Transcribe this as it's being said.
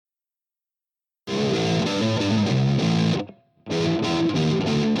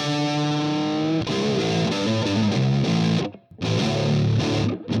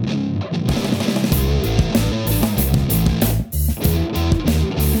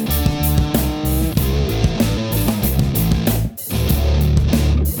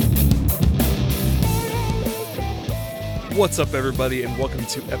What's up, everybody, and welcome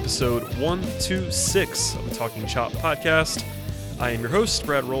to episode 126 of the Talking Chop podcast. I am your host,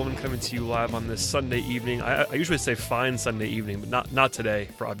 Brad Rowland, coming to you live on this Sunday evening. I usually say fine Sunday evening, but not today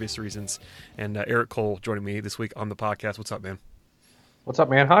for obvious reasons. And Eric Cole joining me this week on the podcast. What's up, man? What's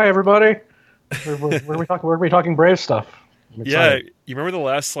up, man? Hi, everybody. Where are we talking Brave stuff? Yeah, you remember the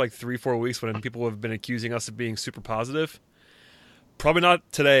last 3-4 weeks when people have been accusing us of being super positive? Probably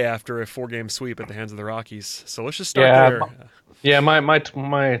not today after a 4-game sweep at the hands of the Rockies. So let's just start there. My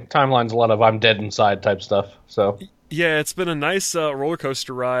timeline's a lot of I'm dead inside type stuff. So yeah, it's been a nice roller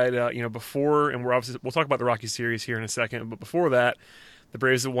coaster ride. Before, and we'll talk about the Rockies series here in a second. But before that, the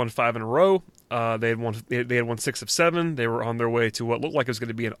Braves had won 5 in a row. They had won 6 of 7. They were on their way to what looked like it was going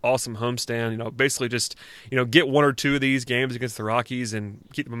to be an awesome homestand. Basically just get 1 or 2 of these games against the Rockies and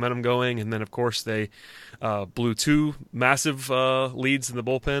keep the momentum going. And then of course they blew 2 massive leads in the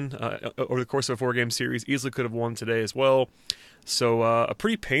bullpen over the course of a 4-game series. Easily could have won today as well. So a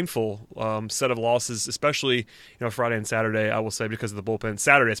pretty painful set of losses, especially Friday and Saturday, I will say, because of the bullpen.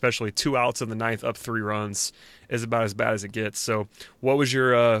 Saturday, especially 2 outs in the 9th, up 3 runs, is about as bad as it gets. So what was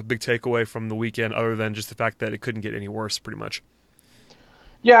your big takeaway from the weekend, other than just the fact that it couldn't get any worse, pretty much?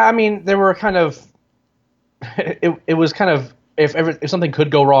 Yeah, I mean, there were kind of it was kind of if something could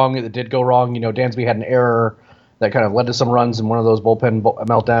go wrong, it did go wrong. Dansby had an error that kind of led to some runs in one of those bullpen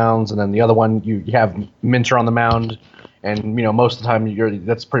meltdowns, and then the other one you have Minter on the mound. And, most of the time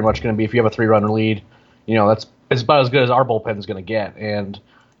that's pretty much going to be, if you have a 3-run lead, it's about as good as our bullpen is going to get. And,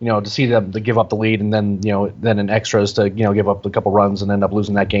 to see them to give up the lead and then, then in extras to, give up a couple runs and end up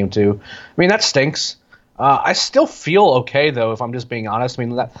losing that game too. I mean, that stinks. I still feel okay, though, if I'm just being honest. I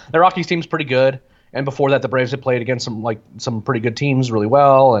mean, the Rockies team's pretty good. And before that, the Braves had played against some pretty good teams really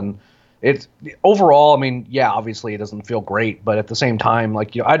well. And it's overall, I mean, yeah, obviously it doesn't feel great, but at the same time,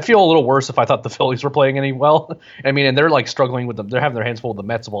 I'd feel a little worse if I thought the Phillies were playing any well. I mean, and they're struggling with them. They're having their hands full with the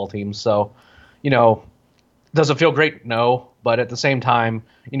Mets of all teams. So, does it feel great? No, but at the same time,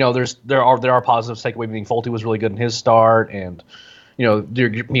 there are positives to take away. Meaning Folty was really good in his start, and me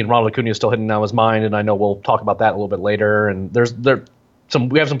and Ronald Acuña is still hitting on his mind, and I know we'll talk about that a little bit later. And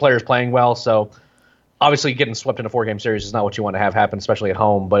we have some players playing well, so. Obviously, getting swept in a 4-game series is not what you want to have happen, especially at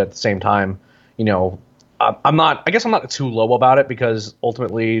home. But at the same time, I'm not too low about it because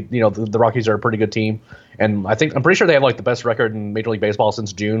ultimately, the Rockies are a pretty good team, and I'm pretty sure they have the best record in Major League Baseball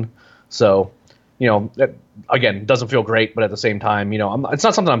since June. So, that, again, doesn't feel great, but at the same time, it's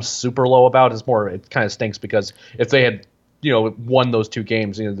not something I'm super low about. It's more, it kind of stinks because if they had, won those 2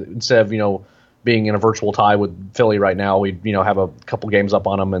 games, instead of being in a virtual tie with Philly right now, we'd have a couple games up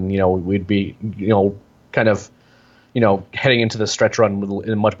on them, and we'd be kind of, heading into the stretch run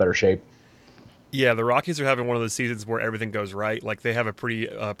in much better shape. Yeah, the Rockies are having one of those seasons where everything goes right. They have a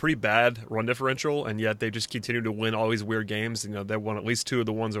pretty bad run differential, and yet they just continue to win all these weird games. They won at least 2 of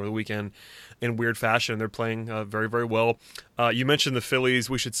the ones over the weekend in weird fashion. They're playing very, very well. You mentioned the Phillies.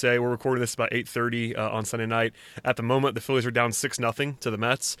 We should say we're recording this about 8:30 on Sunday night. At the moment, the Phillies are down 6-0 to the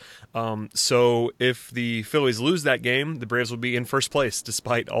Mets. So if the Phillies lose that game, the Braves will be in first place,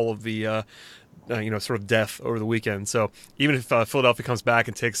 despite all of the sort of death over the weekend. So even if Philadelphia comes back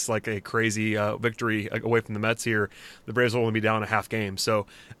and takes a crazy victory away from the Mets here, the Braves will only be down a half game. So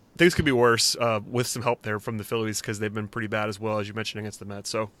things could be worse with some help there from the Phillies because they've been pretty bad as well, as you mentioned, against the Mets.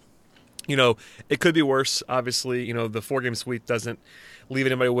 So, it could be worse. Obviously, the 4-game sweep doesn't leave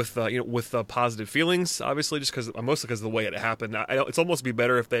anybody with positive feelings. Obviously, just mostly because of the way it happened. It's almost be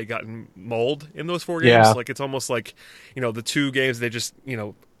better if they had gotten mauled in those 4 games. Yeah. It's almost the 2 games they just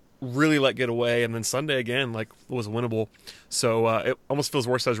really let get away, and then Sunday again was winnable. So it almost feels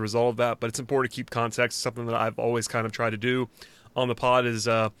worse as a result of that, but it's important to keep context. Something that I've always kind of tried to do on the pod is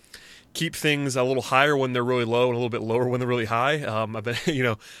keep things a little higher when they're really low and a little bit lower when they're really high. I've been,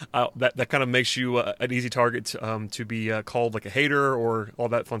 that kind of makes you an easy target to be called a hater or all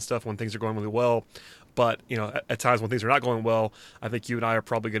that fun stuff when things are going really well. But, at times when things are not going well, I think you and I are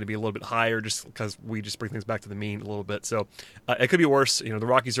probably going to be a little bit higher just because we just bring things back to the mean a little bit. So it could be worse. The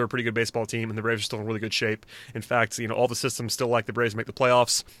Rockies are a pretty good baseball team, and the Braves are still in really good shape. In fact, all the systems still like the Braves make the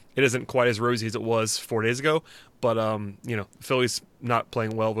playoffs. It isn't quite as rosy as it was 4 days ago. But, Phillies not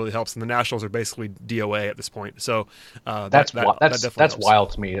playing well really helps, and the Nationals are basically DOA at this point. So that's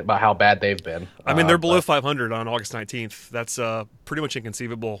wild to me about how bad they've been. I mean, they're below 500 on August 19th. That's pretty much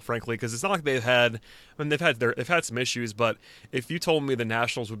inconceivable, frankly, because it's not like they've had some issues. But if you told me the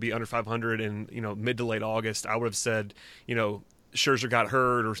Nationals would be under 500 in mid to late August, I would have said Scherzer got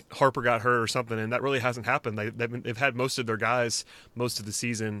hurt or Harper got hurt or something, and that really hasn't happened. They've had most of their guys most of the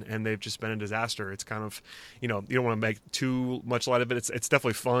season, and they've just been a disaster. It's kind of, you don't want to make too much light of it. It's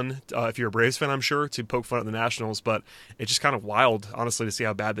definitely fun if you're a Braves fan, I'm sure, to poke fun at the Nationals, but it's just kind of wild, honestly, to see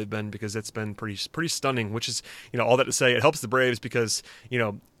how bad they've been, because it's been pretty stunning. Which is, all that to say, it helps the Braves because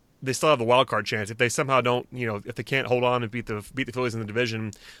they still have the wild card chance. If they somehow don't, if they can't hold on and beat the Phillies in the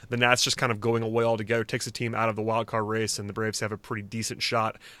division, the Nats just kind of going away altogether takes the team out of the wild card race, and the Braves have a pretty decent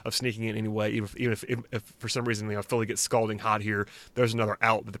shot of sneaking in anyway. Even if for some reason Philly gets scalding hot here, there's another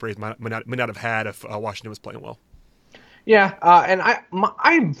out that the Braves might not have had if Washington was playing well. Yeah, and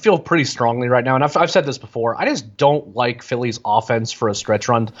I feel pretty strongly right now, and I've said this before. I just don't like Philly's offense for a stretch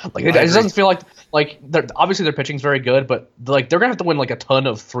run. Like it doesn't feel like obviously their pitching's very good, but like they're gonna have to win like a ton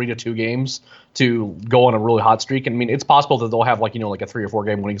of 3-2 games to go on a really hot streak. And I mean, it's possible that they'll have like a 3 or 4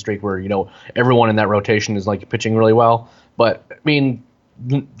 game winning streak where everyone in that rotation is like pitching really well. But I mean,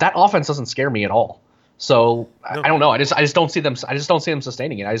 that offense doesn't scare me at all. So no. I don't know. I just don't see them. I just don't see them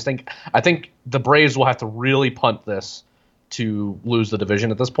sustaining it. I think the Braves will have to really punt this to lose the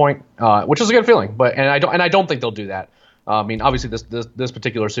division at this point, which is a good feeling. But I don't think they'll do that. I mean, obviously this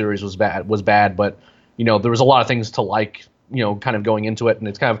particular series was bad, but there was a lot of things to like, kind of going into it, and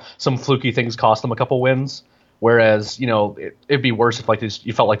it's kind of some fluky things cost them a couple wins. Whereas it'd be worse if like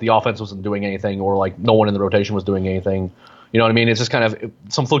you felt like the offense wasn't doing anything, or like no one in the rotation was doing anything. You know what I mean? It's just kind of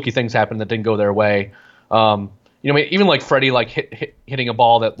some fluky things happened that didn't go their way. Even like Freddie like hitting a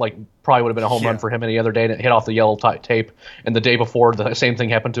ball that like probably would have been a home run for him any other day, and it hit off the yellow tape. And the day before, the same thing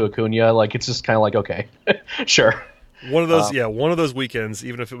happened to Acuña. Like it's just kind of like, okay, sure. One of those weekends,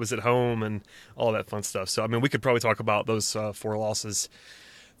 even if it was at home and all that fun stuff. So I mean, we could probably talk about those 4 losses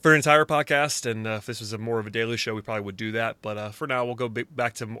for an entire podcast, and if this was more of a daily show, we probably would do that. But for now, we'll go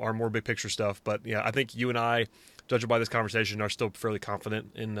back to our more big picture stuff. But yeah, I think you and I, judging by this conversation, are still fairly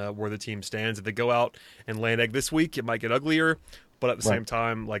confident in where the team stands. If they go out and lay an egg this week, it might get uglier. But at the same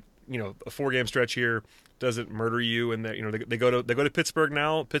time, like a 4-game stretch here doesn't murder you, and that they go to Pittsburgh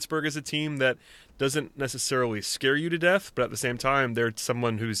now. Pittsburgh is a team that doesn't necessarily scare you to death, but at the same time, they're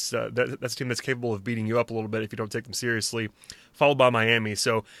someone who's that's a team that's capable of beating you up a little bit if you don't take them seriously. Followed by Miami,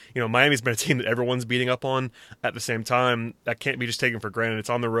 so Miami's been a team that everyone's beating up on. At the same time, that can't be just taken for granted. It's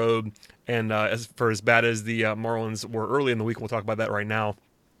on the road, and as bad as the Marlins were early in the week, we'll talk about that right now.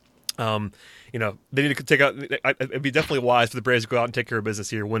 They need to take out. It'd be definitely wise for the Braves to go out and take care of business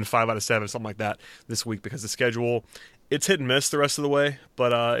here, win 5 out of 7, something like that this week, because the schedule, it's hit and miss the rest of the way.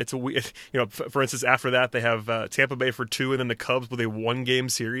 But it's for instance, after that they have Tampa Bay for 2, and then the Cubs with a 1-game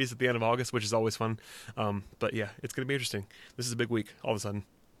series at the end of August, which is always fun. But yeah, it's going to be interesting. This is a big week all of a sudden.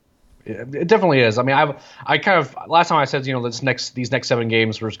 It definitely is. I mean, I kind of last time I said these next 7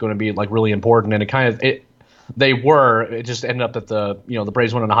 games were going to be like really important, and they were. It just ended up that the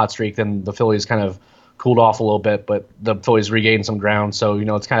Braves went on a hot streak, then the Phillies kind of cooled off a little bit, but the Phillies regained some ground. So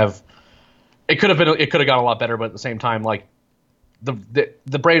it's kind of it could have gone a lot better, but at the same time, like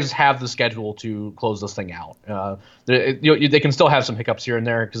the Braves have the schedule to close this thing out. They can still have some hiccups here and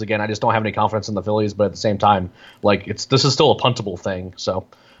there because again, I just don't have any confidence in the Phillies, but at the same time, like this is still a puntable thing. So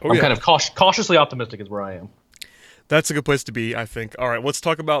I'm kind of cautiously optimistic is where I am. That's a good place to be, I think. All right, let's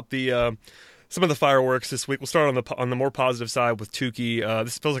talk about the. Some of the fireworks this week. We'll start on the more positive side with Tukey.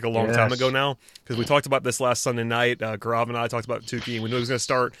 This feels like a long time ago now because we talked about this last Sunday night. Gaurav and I talked about Tukey, and we knew he was going to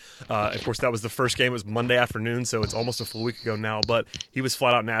start. Of course, that was the first game. It was Monday afternoon, so it's almost a full week ago now. But he was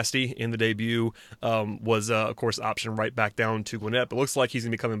flat out nasty in the debut. Was of course optioned right back down to Gwinnett, but looks like he's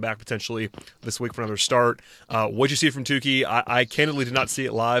going to be coming back potentially this week for another start. What'd you see from Tukey? I candidly did not see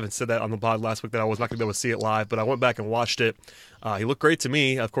it live and said that on the pod last week that I was not going to be able to see it live, but I went back and watched it. He looked great to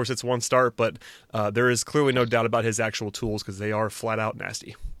me. Of course, it's one start, but there is clearly no doubt about his actual tools because they are flat out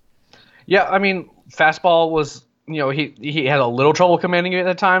nasty. Yeah, I mean, fastball was, he had a little trouble commanding it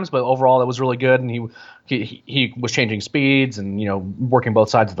at times, but overall that was really good, and he was changing speeds and working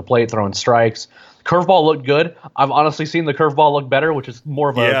both sides of the plate, throwing strikes. Curveball looked good. I've honestly seen the curveball look better, which is more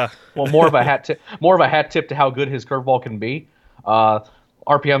of a hat tip to how good his curveball can be.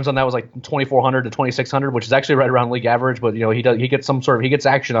 RPMs on that was like 2,400 to 2,600, which is actually right around league average. But he gets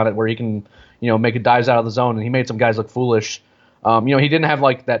action on it where he can make it dives out of the zone, and he made some guys look foolish. He didn't have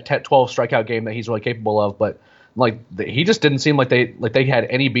like that 12 strikeout game that he's really capable of, but like he just didn't seem like they had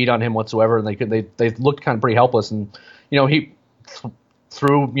any beat on him whatsoever, and they looked kind of pretty helpless. And he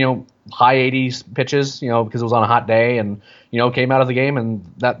threw high 80s pitches because it was on a hot day, and came out of the game, and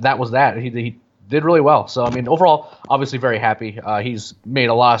that was that. He did really well. So, I mean, overall, obviously very happy. He's made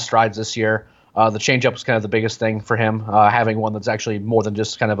a lot of strides this year. The changeup was kind of the biggest thing for him, having one that's actually more than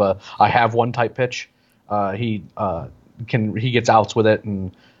just kind of I have one type pitch. He he gets outs with it,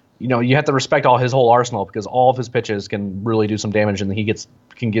 and you have to respect all his whole arsenal because all of his pitches can really do some damage, and he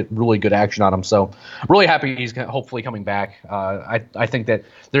can get really good action on him. So really happy he's hopefully coming back. I think that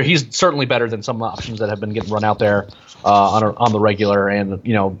he's certainly better than some options that have been getting run out there on the regular, and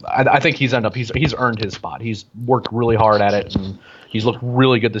I think he's earned his spot. He's worked really hard at it, and he's looked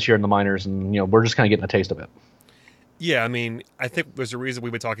really good this year in the minors, and we're just kind of getting a taste of it. Yeah, I mean, I think there's a reason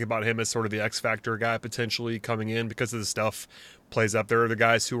we've been talking about him as sort of the X factor guy potentially coming in because of the stuff plays up. There are the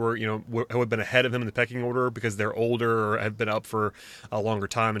guys who are, who have been ahead of him in the pecking order because they're older or have been up for a longer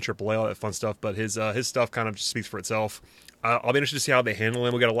time in AAA, all that fun stuff. But his stuff kind of just speaks for itself. I'll be interested to see how they handle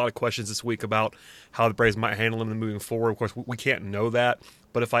him. We got a lot of questions this week about how the Braves might handle him moving forward. Of course, we can't know that.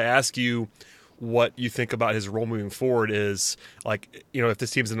 But if I ask you what you think about his role moving forward is if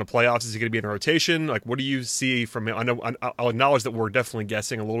this team's in the playoffs, is he going to be in a rotation? Like, what do you see from him? I'll acknowledge that we're definitely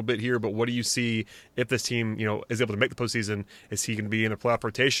guessing a little bit here, but what do you see if this team, is able to make the postseason? Is he going to be in the playoff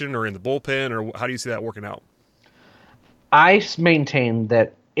rotation or in the bullpen, or how do you see that working out? I maintain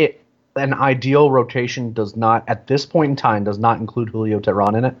that an ideal rotation does not, at this point in time, does not include Julio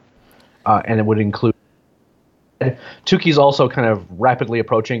Teheran in it, and it would include Tukey's also kind of rapidly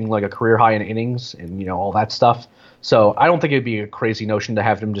approaching like a career high in innings and all that stuff. So I don't think it'd be a crazy notion to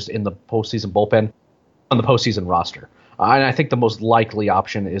have him just in the postseason bullpen on the postseason roster. And I think the most likely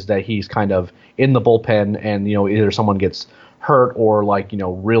option is that he's kind of in the bullpen and either someone gets hurt or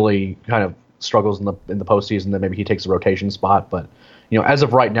really kind of struggles in the postseason, then maybe he takes a rotation spot. But as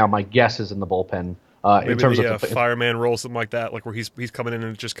of right now, my guess is in the bullpen. Maybe in terms the of fireman role, something like that, like where he's coming in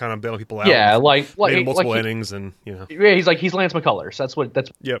and just kind of bailing people out. Yeah, like multiple innings, and yeah, he's Lance McCullers.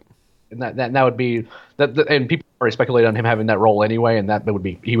 That's yep. And that would be that, and people already speculate on him having that role anyway, and that would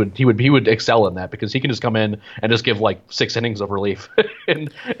be he would excel in that because he can just come in and just give like 6 innings of relief, and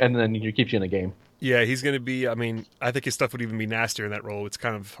then he keeps you in the game. Yeah, he's going to be. I mean, I think his stuff would even be nastier in that role. It's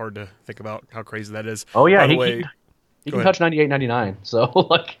kind of hard to think about how crazy that is. Oh yeah, by the way. He can touch 98, 99. So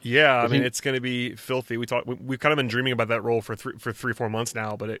yeah, I mean it's going to be filthy. We've kind of been dreaming about that role for 3-4 months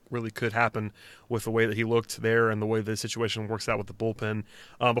now, but it really could happen with the way that he looked there and the way the situation works out with the bullpen.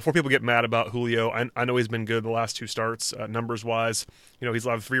 Before people get mad about Julio, I know he's been good the last 2 starts numbers wise. he's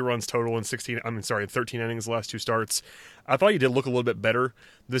allowed 3 runs total in 13 innings the last 2 starts. I thought he did look a little bit better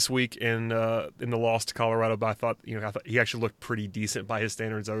this week in the loss to Colorado, but I thought he actually looked pretty decent by his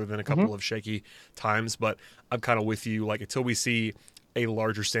standards, other than a couple of shaky times. But I'm kind of with you. Like, until we see a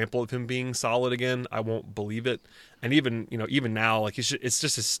larger sample of him being solid again, I won't believe it. And even now, like, it's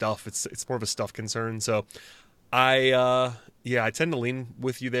just his stuff. It's more of a stuff concern. So I tend to lean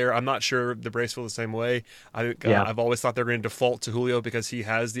with you there. I'm not sure the Braves feel the same way. I've always thought they're going to default to Julio because he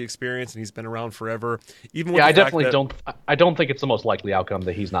has the experience and he's been around forever. I definitely don't. I don't think it's the most likely outcome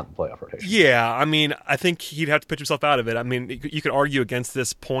that he's not in the playoff rotation. Yeah, I mean, I think he'd have to pitch himself out of it. I mean, you could argue against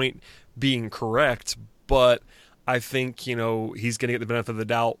this point being correct, but I think he's going to get the benefit of the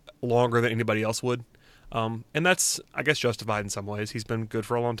doubt longer than anybody else would. And that's, I guess, justified in some ways. He's been good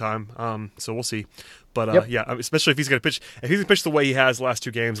for a long time, so we'll see. But especially if he's going to pitch, the way he has the last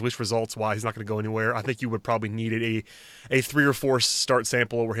 2 games, at least results-wise, he's not going to go anywhere. I think you would probably need a 3 or 4 start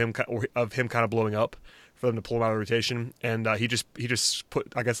sample of him kind of blowing up for them to pull him out of the rotation. And he just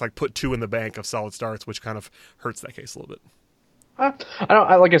put 2 in the bank of solid starts, which kind of hurts that case a little bit.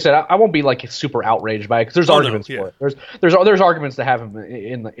 Like I said, I won't be like super outraged by it because there's arguments for it. There's arguments to have him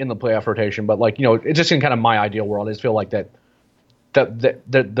in the playoff rotation, but it's just in kind of my ideal world. I just feel like that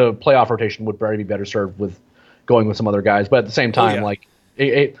the playoff rotation would probably be better served with going with some other guys. But at the same time,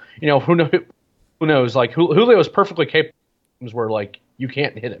 who knows? Like Julio is perfectly capable where you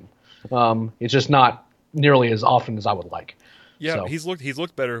can't hit him. It's just not nearly as often as I would like. Yeah, so. he's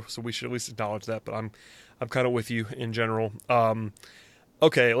looked better, so we should at least acknowledge that. But I'm kind of with you in general.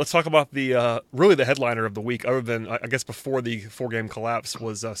 Okay, let's talk about the really the headliner of the week, other than I guess before the 4-game collapse,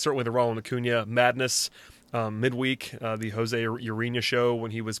 was certainly the Ronald Acuña madness. Midweek, the Jose Urena show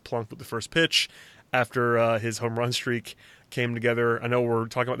when he was plunked with the first pitch after his home run streak came together. I know we're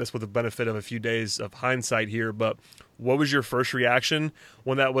talking about this with the benefit of a few days of hindsight here, but what was your first reaction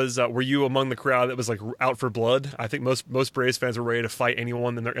when that was? Were you among the crowd that was like out for blood? I think most Braves fans were ready to fight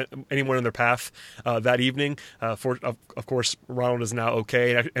anyone in their path that evening. Of course, Ronald is now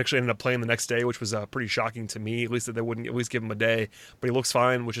okay, and actually ended up playing the next day, which was pretty shocking to me. At least that they wouldn't at least give him a day, but he looks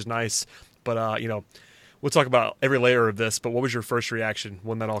fine, which is nice. But we'll talk about every layer of this. But what was your first reaction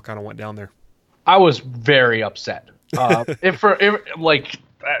when that all kind of went down there? I was very upset. Only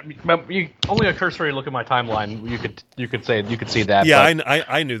a cursory look at my timeline, you could see that. Yeah, but,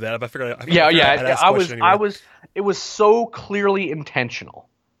 I knew that. But I figured. It was so clearly intentional.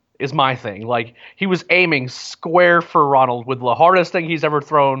 is my thing. Like, he was aiming square for Ronald with the hardest thing he's ever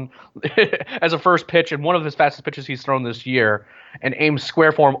thrown as a first pitch, and one of his fastest pitches he's thrown this year, and aimed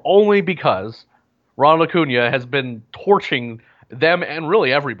square for him only because Ronald Acuña has been torching them and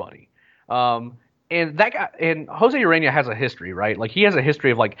really everybody. And that guy, and Jose Urena has a history, right? Like, he has a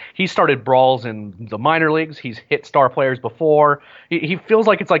history of, like, he started brawls in the minor leagues. He's hit star players before. He feels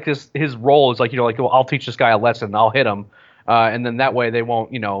like it's like his role is like, well, I'll teach this guy a lesson. I'll hit him. And then that way they'll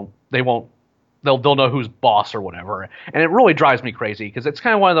know who's boss or whatever. And it really drives me crazy because it's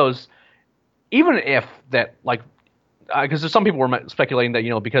kind of one of those, even if that, like, because there's some people were speculating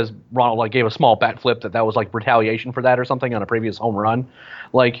that, because Ronald, like, gave a small bat flip that was like retaliation for that or something on a previous home run.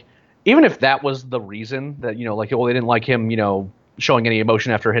 Like, even if that was the reason that, like, well, they didn't like him, showing any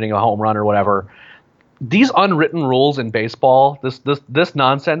emotion after hitting a home run or whatever. These unwritten rules in baseball, this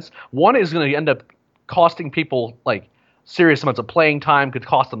nonsense, one is going to end up costing people, like, serious amounts of playing time, could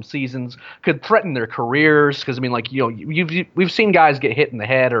cost them seasons, could threaten their careers. Because, I mean, like, we've seen guys get hit in the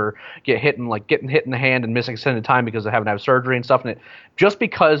head or getting hit in the hand and miss extended time because they haven't had surgery and stuff. And just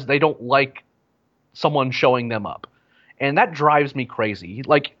because they don't like someone showing them up. And that drives me crazy.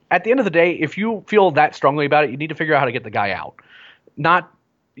 Like, at the end of the day, if you feel that strongly about it, you need to figure out how to get the guy out.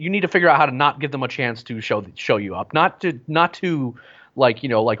 You need to figure out how to not give them a chance to show you up. Not to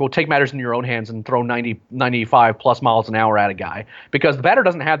take matters in your own hands and throw 95 plus miles an hour at a guy, because the batter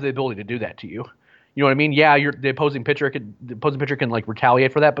doesn't have the ability to do that to you. You know what I mean? Yeah, the opposing pitcher can like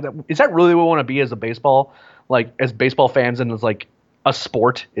retaliate for that, but is that really what we want to be as baseball fans and as like a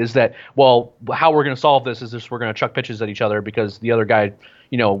sport? Is that, well, how we're going to solve this is just we're going to chuck pitches at each other because the other guy,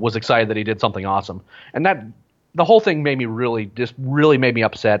 was excited that he did something awesome. And that the whole thing made me really made me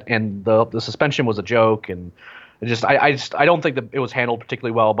upset. And the suspension was a joke. And I don't think that it was handled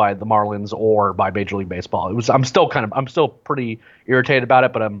particularly well by the Marlins or by Major League Baseball. I'm still pretty irritated about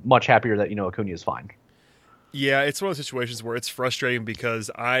it, but I'm much happier that, Acuña is fine. Yeah, it's one of those situations where it's frustrating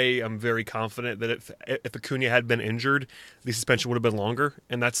because I am very confident that if Acuña had been injured, the suspension would have been longer,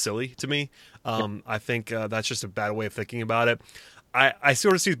 and that's silly to me. I think that's just a bad way of thinking about it. I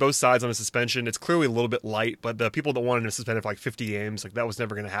sort of see both sides on a suspension. It's clearly a little bit light, but the people that wanted to suspend it for like 50 games, like, that was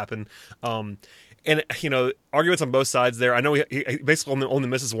never going to happen. And, arguments on both sides there. I know he basically only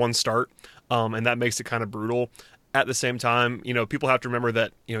misses one start, and that makes it kind of brutal. At the same time, people have to remember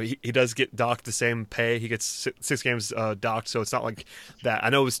that, he does get docked the same pay. He gets 6 games docked, so it's not like that. I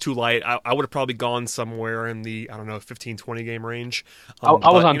know it was too light. I would have probably gone somewhere in the, 15, 20 game range. I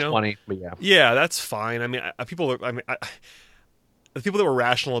was on 20, but yeah. Yeah, that's fine. I mean, the people that were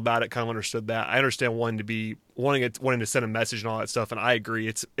rational about it kind of understood that. I understand wanting to send a message and all that stuff, and I agree.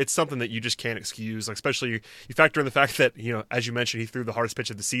 It's something that you just can't excuse. Like, especially you factor in the fact that, as you mentioned, he threw the hardest pitch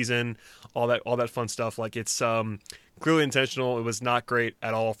of the season, all that fun stuff. Like, it's clearly intentional. It was not great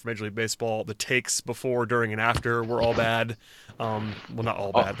at all for Major League Baseball. The takes before, during, and after were all bad. Well, not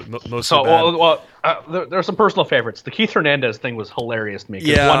all bad, but most of bad. There are some personal favorites. The Keith Hernandez thing was hilarious to me.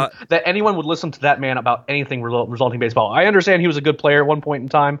 Yeah. That anyone would listen to that man about anything resulting baseball. I understand he was a good player at one point in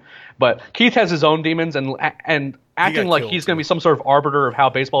time, but Keith has his own demons, and acting like he's going to be some sort of arbiter of how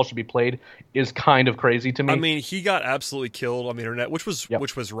baseball should be played is kind of crazy to me. I mean, he got absolutely killed on the internet, which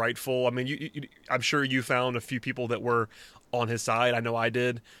was rightful. I mean, I'm sure you found a few people that were on his side. I know I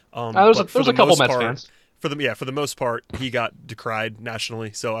did. There's a couple Mets fans. For the most part, he got decried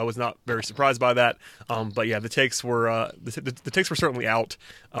nationally, so I was not very surprised by that. But yeah, the takes were the takes were certainly out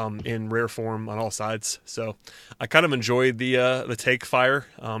in rare form on all sides. So I kind of enjoyed the take fire.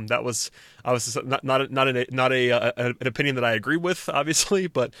 I was not an opinion that I agree with, obviously,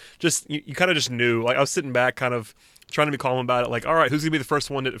 but just you kind of just knew. Like, I was sitting back, kind of trying to be calm about it. Like, all right, who's gonna be the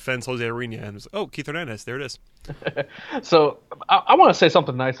first one that defends Jose Urena? And it was, Keith Hernandez. There it is. So I want to say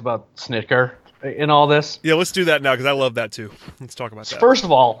something nice about Snitker in all this. Yeah, let's do that now because I love that too. Let's talk about that. First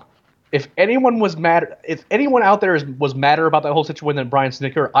of all, if anyone out there was madder about that whole situation than Brian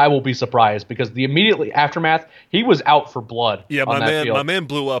Snitker, I will be surprised, because the immediately aftermath, he was out for blood. Yeah, on my man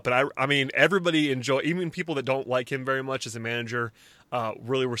blew up, and I mean, everybody enjoyed, even people that don't like him very much as a manager,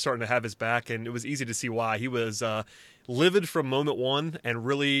 really were starting to have his back, and it was easy to see why. He was livid from moment one and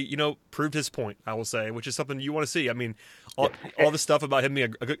really, proved his point, I will say, which is something you want to see. I mean, all the stuff about him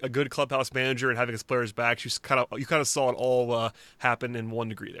being a good clubhouse manager and having his players' backs, you kind of saw it all happen in one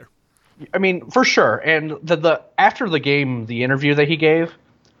degree there. I mean, for sure. And the after the game, the interview that he gave,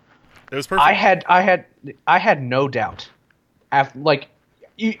 it was perfect. I had no doubt.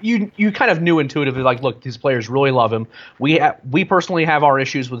 You kind of knew intuitively, like, look, these players really love him. We personally have our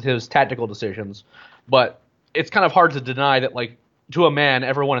issues with his tactical decisions, but it's kind of hard to deny that, like, to a man,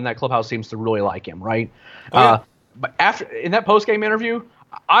 everyone in that clubhouse seems to really like him, right? Oh, yeah. But in that post-game interview,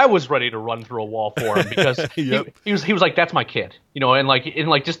 I was ready to run through a wall for him because Yep. he was like, that's my kid,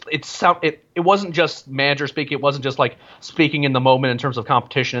 and just it wasn't just manager speaking, it wasn't just like speaking in the moment in terms of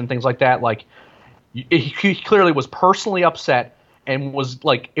competition and things like that. Like he clearly was personally upset and was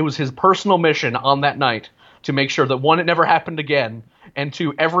like, it was his personal mission on that night to make sure that one, it never happened again, and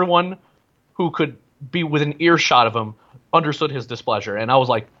two, everyone who could be within earshot of him understood his displeasure. And I was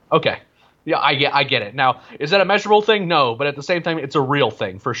like, okay. Yeah, I get it. Now, is that a measurable thing? No, but at the same time, it's a real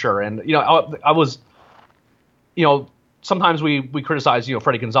thing for sure. And I was, sometimes we criticize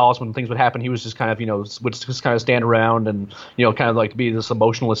Freddie Gonzalez when things would happen. He was just kind of would just kind of stand around and kind of like be this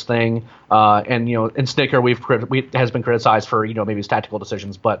emotionless thing. And Snicker has been criticized for maybe his tactical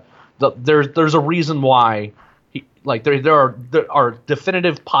decisions, but there's a reason why. There are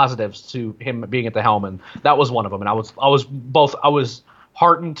definitive positives to him being at the helm, and that was one of them. And I was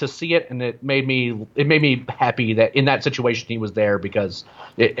heartened to see it, and it made me happy that in that situation he was there, because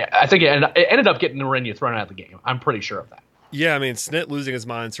I think it ended up getting Mourinho thrown out of the game. I'm pretty sure of that. Yeah, I mean, Snit losing his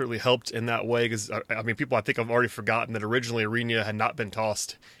mind certainly helped in that way, because, I mean, people I think have already forgotten that originally Acuña had not been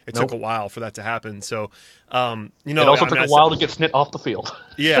tossed. It took a while for that to happen. So, it also took a while to get Snit off the field.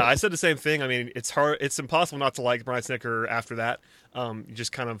 Yeah, I said the same thing. I mean, it's impossible not to like Ryan Snicker after that.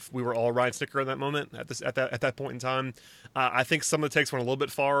 We were all Ryan Snicker in that moment at that point in time. I think some of the takes went a little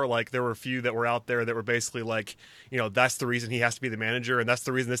bit far. Like, there were a few that were out there that were basically like, that's the reason he has to be the manager, and that's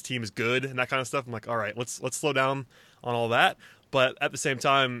the reason this team is good, and that kind of stuff. I'm like, all right, let's slow down on all that. But at the same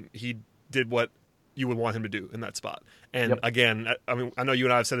time, he did what you would want him to do in that spot. And again, I mean, I know you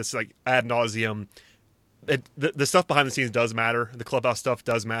and I have said this like ad nauseum. The stuff behind the scenes does matter. The clubhouse stuff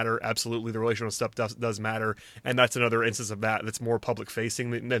does matter. Absolutely. The relational stuff does matter. And that's another instance of that's more public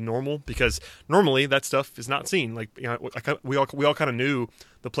facing than normal, because normally that stuff is not seen. Like, we all kind of knew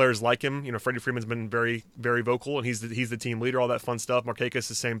the players like him. Freddie Freeman's been very, very vocal, and he's the team leader, all that fun stuff. Markakis,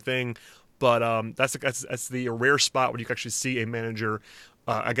 the same thing. But that's the rare spot where you can actually see a manager,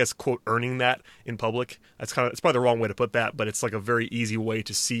 I guess, quote, earning that in public. It's probably the wrong way to put that, but it's like a very easy way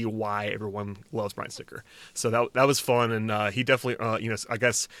to see why everyone loves Brian Snicker. So that was fun, and he definitely, I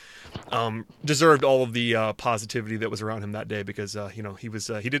guess, deserved all of the positivity that was around him that day, because he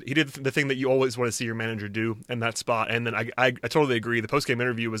did the thing that you always want to see your manager do in that spot. And then I totally agree. The post game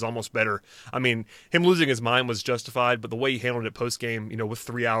interview was almost better. I mean, him losing his mind was justified, but the way he handled it post game, with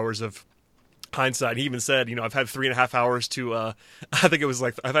 3 hours of hindsight, he even said, I've had 3.5 hours to, I think it was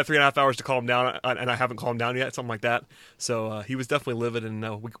like, I've had 3.5 hours to calm down, and I haven't calmed down yet, something like that. So he was definitely livid,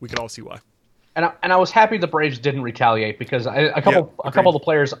 and we could all see why. And I was happy the Braves didn't retaliate, because a couple of the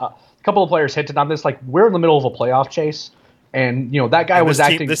players hinted on this. Like, we're in the middle of a playoff chase, and that guy was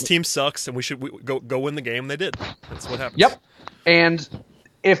acting. This team sucks, and we should go win the game. They did. That's what happens. Yep. And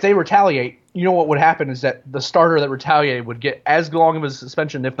if they retaliate, what would happen is that the starter that retaliated would get as long of a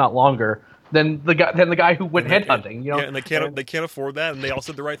suspension, if not longer, than the guy who went headhunting. Yeah, and they can't afford that, and they all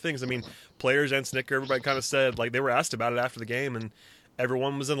said the right things. I mean, players and Snicker, everybody kind of said, like, they were asked about it after the game, and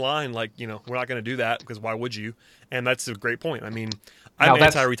everyone was in line, like, we're not going to do that, because why would you? And that's a great point. I mean, I'm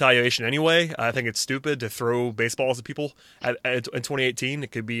anti-retaliation anyway. I think it's stupid to throw baseballs at people in 2018.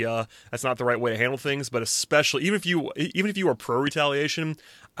 It could be that's not the right way to handle things. But especially even if you are pro-retaliation,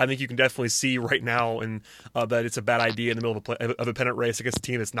 I think you can definitely see right now that it's a bad idea in the middle of a pennant race against a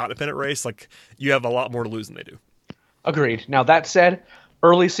team that's not a pennant race. Like, you have a lot more to lose than they do. Agreed. Now, that said,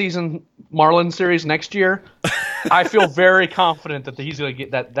 early season Marlins series next year, I feel very confident that he's going to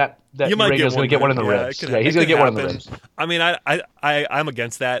get that Urania's going to get one in the ribs. Yeah, he's going to get one in the ribs. I mean, I'm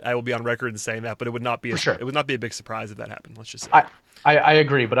against that. I will be on record in saying that, but it would not be it would not be a big surprise if that happened. Let's just say. I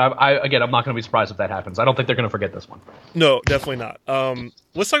agree, but I'm not going to be surprised if that happens. I don't think they're going to forget this one. No, definitely not.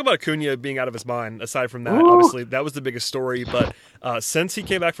 Let's talk about Acuña being out of his mind. Aside from that, obviously that was the biggest story. But since he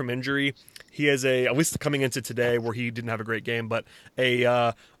came back from injury, he has at least coming into today, where he didn't have a great game, but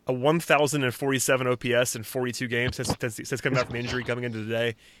a 1,047 OPS in 42 games since coming back from injury coming into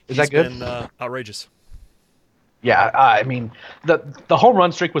today. Is that good? He's been outrageous. Yeah, I mean, the home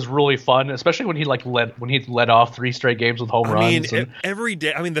run streak was really fun, especially when he led off 3 straight games with home runs. Every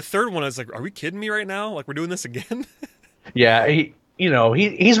day. I mean, the third one I was like, "Are we kidding me right now? Like, we're doing this again?" Yeah,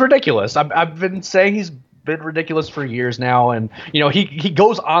 he's ridiculous. I've been saying he's been ridiculous for years now, and he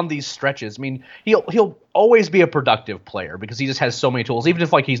goes on these stretches. I mean, he'll always be a productive player because he just has so many tools. Even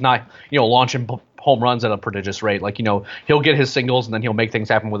if he's not launching home runs at a prodigious rate. Like, he'll get his singles and then he'll make things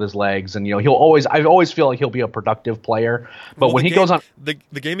happen with his legs. And, I always feel like he'll be a productive player. But Well, when he goes on, the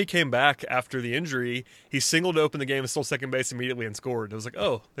game he came back after the injury, he singled to open the game and stole second base immediately and scored. It was like,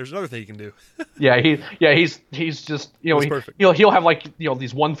 oh, there's another thing he can do. he's just, perfect. he'll have like,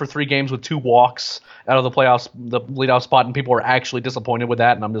 these 1-for-3 games with 2 walks out of the playoffs, the leadoff spot, and people are actually disappointed with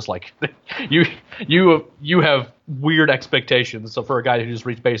that. And I'm just like, you have weird expectations. So for a guy who just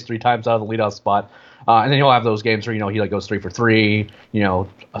reached base 3 times out of the leadoff spot, and then he'll have those games where he like goes 3 for 3,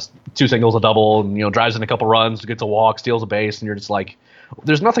 2 singles, a double, and drives in a couple runs, gets a walk, steals a base, and you're just like,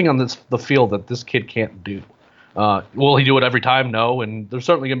 there's nothing on the field that this kid can't do. Will he do it every time? No, and there's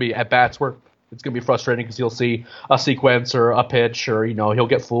certainly going to be at bats where it's going to be frustrating because you'll see a sequence or a pitch, or he'll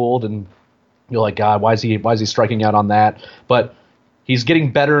get fooled, and you're like, God, why is he striking out on that? But he's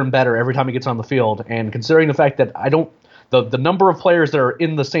getting better and better every time he gets on the field. And considering the fact that the number of players that are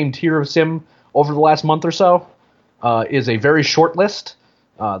in the same tier as him over the last month or so is a very short list.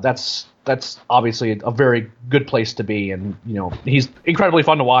 That's obviously a very good place to be, and he's incredibly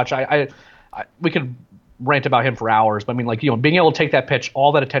fun to watch. We could rant about him for hours, but I mean, like, being able to take that pitch,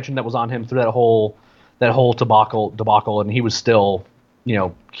 all that attention that was on him through that whole debacle, and he was still,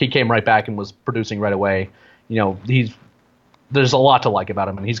 he came right back and was producing right away. There's a lot to like about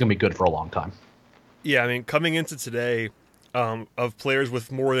him, and he's going to be good for a long time. Yeah, I mean, coming into today, of players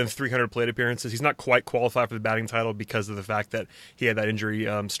with more than 300 plate appearances, he's not quite qualified for the batting title because of the fact that he had that injury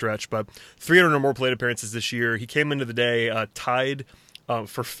stretch, but 300 or more plate appearances this year. He came into the day tied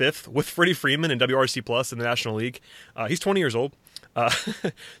for 5th with Freddie Freeman in WRC Plus in the National League. He's 20 years old.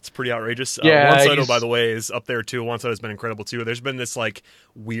 It's pretty outrageous. Juan Soto, by the way, is up there too. Juan Soto's been incredible too. There's been this like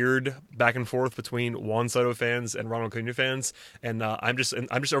weird back and forth between Juan Soto fans and Ronald Acuña fans, and I'm just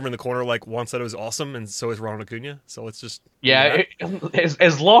over in the corner like Juan Soto is awesome, and so is Ronald Acuña. So it's just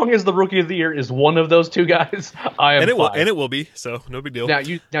as long as the Rookie of the Year is one of those two guys, I am. And it will be. So no big deal. Now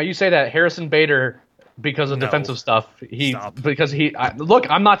you say that Harrison Bader, because of defensive stuff,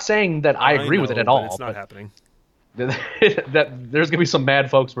 I'm not saying that I agree with it at all. It's not happening. That there's gonna be some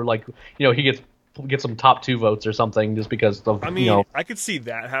mad folks where like he gets some top 2 votes or something just because of I could see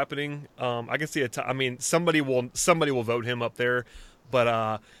that happening. I could see somebody will vote him up there,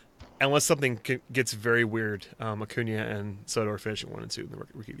 but unless something gets very weird, Acuña and Soto are finishing 1 and 2 in the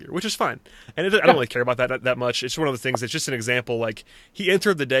Rookie of the Year, which is fine. And I don't really care about that much. It's one of the things. It's just an example. Like, he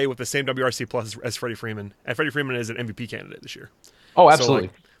entered the day with the same WRC plus as Freddie Freeman, and Freddie Freeman is an MVP candidate this year. Oh, absolutely.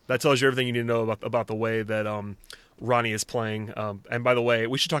 So, that tells you everything you need to know about the way that Ronnie is playing. And by the way,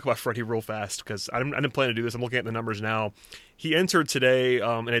 we should talk about Freddie real fast because I didn't plan to do this. I'm looking at the numbers now. He entered today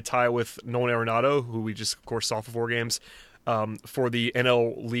in a tie with Nolan Arenado, who we just, of course, saw for 4 games, for the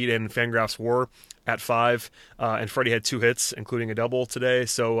NL lead in Fangraphs WAR at 5. And Freddie had 2 hits, including a double today.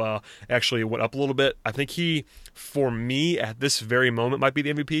 So actually went up a little bit. I think he, for me, at this very moment, might be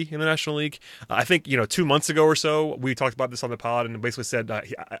the MVP in the National League. I think, 2 months ago or so, we talked about this on the pod and basically said,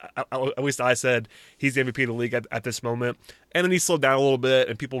 at least I said, he's the MVP of the league at this moment. And then he slowed down a little bit,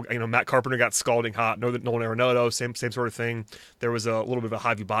 and people, Matt Carpenter got scalding hot. Nolan Arenado, same sort of thing. There was a little bit of a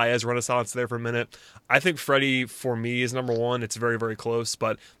Javi Baez renaissance there for a minute. I think Freddie, for me, is number 1. It's very, very close.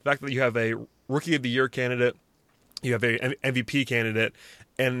 But the fact that you have a Rookie of the Year candidate, you have a MVP candidate,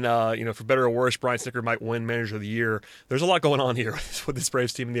 and for better or worse, Brian Snitker might win Manager of the Year. There's a lot going on here with this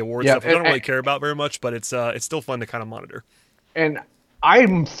Braves team and the awards stuff. I don't really care about very much, but it's still fun to kind of monitor. And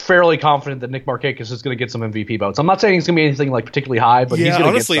I'm fairly confident that Nick Markakis is going to get some MVP votes. I'm not saying he's going to be anything like particularly high, but he's going to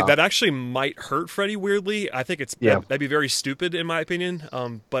honestly, get some. That actually might hurt Freddie weirdly. I think that'd be very stupid in my opinion.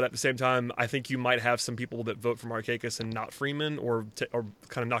 But at the same time, I think you might have some people that vote for Markakis and not Freeman, or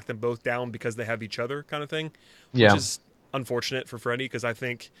kind of knock them both down because they have each other, kind of thing. Which is unfortunate for Freddie, because I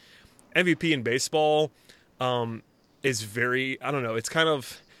think MVP in baseball is very, I don't know. It's kind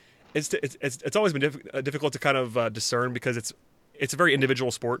of it's always been difficult to kind of discern because it's a very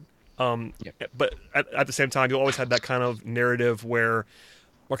individual sport. But at the same time, you'll always have that kind of narrative where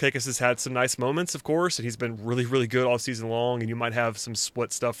Markakis has had some nice moments, of course, and he's been really, really good all season long, and you might have some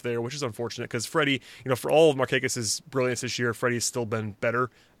split stuff there, which is unfortunate because Freddie, for all of Markakis' brilliance this year, Freddie's still been better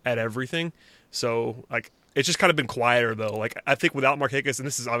at everything. So, it's just kind of been quieter, though. I think without Markakis, and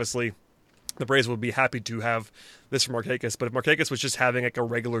this is obviously, the Braves would be happy to have this for Markakis, but if Markakis was just having a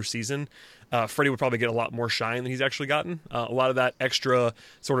regular season, Freddie would probably get a lot more shine than he's actually gotten. A lot of that extra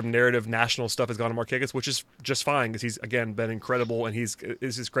sort of narrative national stuff has gone to Markakis, which is just fine because he's, again, been incredible, and it's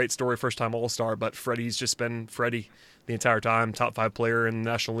this great story, first-time All-Star, but Freddie's just been Freddie the entire time, top 5 player in the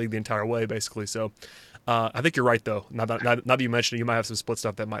National League the entire way, basically. So I think you're right, though. Now that you mentioned it, you might have some split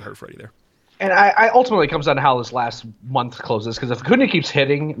stuff that might hurt Freddie there. And I ultimately it comes down to how this last month closes. Because if Acuna keeps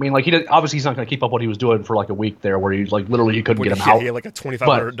hitting, I mean, like obviously he's not going to keep up what he was doing for like a week there, where he's like literally you couldn't get him out. He had like a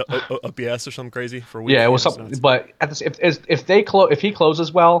 2,500 But OPS or something crazy for a week. yeah, it was something. But if he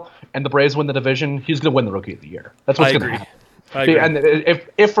closes well and the Braves win the division, he's going to win the Rookie of the Year. That's what's going to happen. I agree. And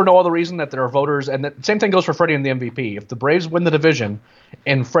if for no other reason that there are voters, and the same thing goes for Freddie in the MVP. If the Braves win the division,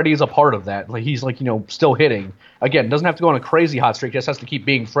 and Freddie is a part of that, like he's still hitting again, doesn't have to go on a crazy hot streak, just has to keep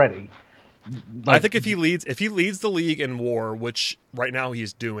being Freddie. I think if he leads the league in WAR, which right now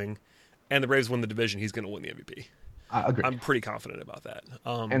he's doing, and the Braves win the division, he's going to win the MVP. I agree. I'm pretty confident about that.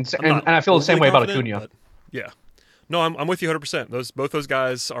 And I feel the same way about Acuna. Yeah. No, I'm with you 100%. Both those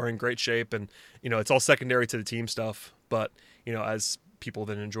guys are in great shape, and it's all secondary to the team stuff. But as people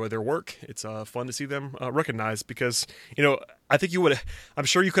that enjoy their work, it's fun to see them recognized because I think I'm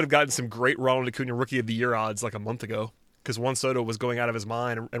sure you could have gotten some great Ronald Acuña Rookie of the Year odds like a month ago. Because Juan Soto was going out of his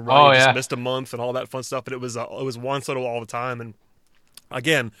mind, and Ronnie just missed a month and all that fun stuff. But it was Juan Soto all the time. And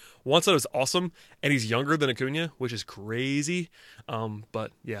again, Juan Soto's awesome, and he's younger than Acuna, which is crazy.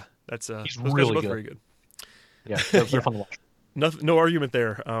 But yeah, those he's guys really are both good. very good. Yeah, they're fun to watch. No argument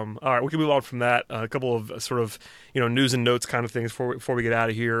there. All right, we can move on from that. A couple of sort of news and notes kind of things before we get out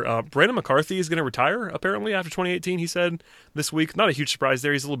of here. Brandon McCarthy is going to retire apparently after 2018. He said this week. Not a huge surprise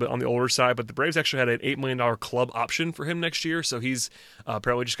there. He's a little bit on the older side, but the Braves actually had an $8 million club option for him next year, so he's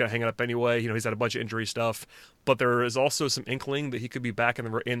apparently just going to hang it up anyway. He's had a bunch of injury stuff, but there is also some inkling that he could be back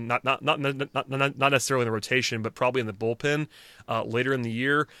not necessarily in the rotation, but probably in the bullpen later in the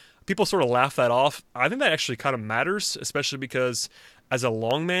year. People sort of laugh that off. I think that actually kind of matters, especially because as a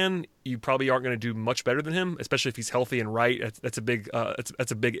long man, you probably aren't going to do much better than him, especially if he's healthy and right. That's a big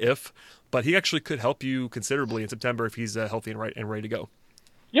if. But he actually could help you considerably in September if he's healthy and right and ready to go.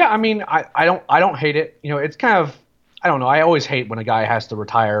 Yeah, I mean, I don't hate it. It's kind of, I don't know. I always hate when a guy has to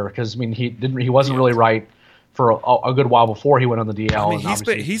retire because he wasn't really right for a good while before he went on the DL. I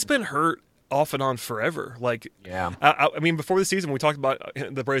mean, he's been hurt off and on forever. Like, yeah. I mean, before the season, when we talked about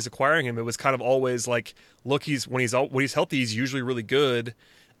the Braves acquiring him, it was kind of always like, look, when he's healthy, he's usually really good,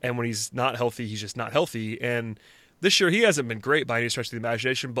 and when he's not healthy, he's just not healthy. And this year, he hasn't been great by any stretch of the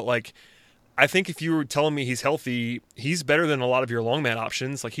imagination. But like, I think if you were telling me he's healthy, he's better than a lot of your long man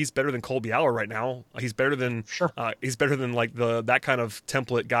options. Like, he's better than Colby Aller right now. He's better than like that kind of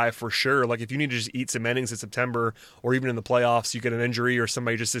template guy for sure. Like, if you need to just eat some innings in September or even in the playoffs, you get an injury or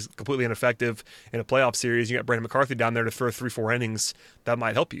somebody just is completely ineffective in a playoff series, you got Brandon McCarthy down there to throw 3-4 innings, that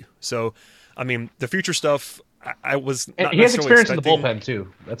might help you. So, I mean, the future stuff, I was not he has experience expecting. In the bullpen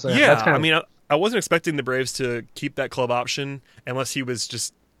too. That's kind of, I mean, I wasn't expecting the Braves to keep that club option unless he was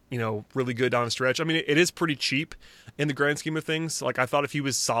just really good down the stretch. I mean, it is pretty cheap in the grand scheme of things. Like, I thought if he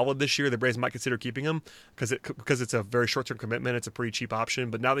was solid this year, the Braves might consider keeping him because it's a very short-term commitment. It's a pretty cheap option.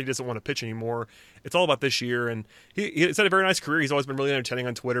 But now that he doesn't want to pitch anymore, it's all about this year. And he's had a very nice career. He's always been really entertaining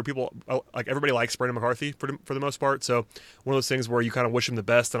on Twitter. People, like, everybody likes Brandon McCarthy for the most part. So one of those things where you kind of wish him the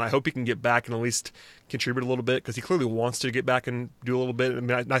best. And I hope he can get back and at least contribute a little bit because he clearly wants to get back and do a little bit. I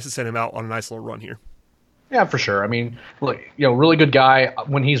mean, nice to send him out on a nice little run here. Yeah, for sure. I mean, look, really good guy.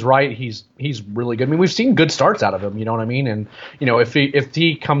 When he's right, he's really good. I mean, we've seen good starts out of him. You know what I mean? And if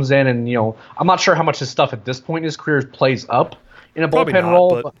he comes in and I'm not sure how much his stuff at this point in his career plays up in a bullpen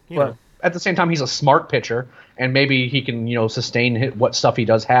role, but at the same time, he's a smart pitcher, and maybe he can sustain what stuff he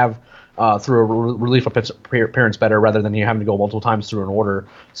does have through a relief appearance better rather than having to go multiple times through an order.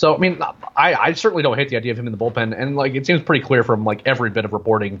 So, I mean, I certainly don't hate the idea of him in the bullpen, and like it seems pretty clear from like every bit of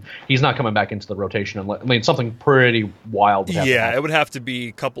reporting he's not coming back into the rotation. I mean, something pretty wild. It would have to be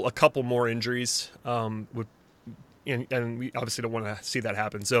a couple more injuries. And we obviously don't want to see that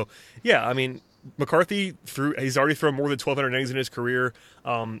happen. So, yeah, I mean, McCarthy he's already thrown more than 1,200 innings in his career,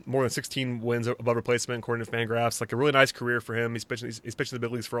 more than 16 wins above replacement according to Fangraphs. Like a really nice career for him. He's pitched in the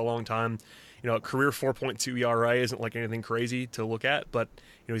big leagues for a long time. Career 4.2 ERA isn't like anything crazy to look at, but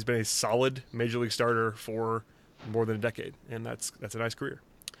he's been a solid major league starter for more than a decade, and that's a nice career.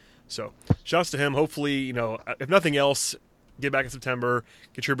 So shouts to him. Hopefully, if nothing else, get back in September,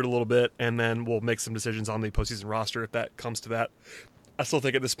 contribute a little bit, and then we'll make some decisions on the postseason roster if that comes to that. I still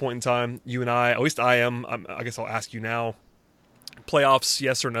think at this point in time, you and I, at least I am, I guess I'll ask you now, playoffs,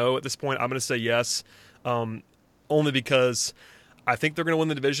 yes or no at this point? I'm going to say yes, only because I think they're going to win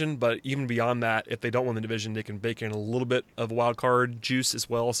the division, but even beyond that, if they don't win the division, they can bake in a little bit of wild card juice as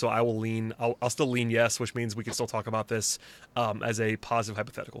well, so I'll still lean yes, which means we can still talk about this as a positive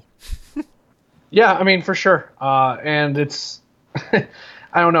hypothetical. Yeah, I mean, for sure. And it's, I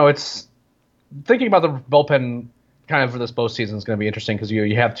don't know, it's thinking about the bullpen kind of for this postseason is going to be interesting because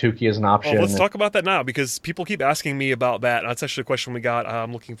you have Tukey as an option. Well, let's talk about that now because people keep asking me about that. That's actually a question we got.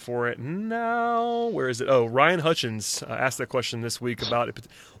 I'm looking for it now. Where is it? Oh, Ryan Hutchins asked that question this week about it,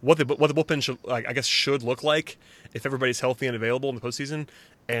 what the bullpen should, like, I guess, should look like if everybody's healthy and available in the postseason.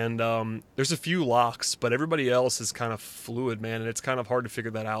 And there's a few locks, but everybody else is kind of fluid, man, and it's kind of hard to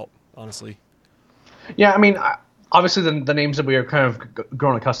figure that out, honestly. Yeah, I mean, obviously the names that we are kind of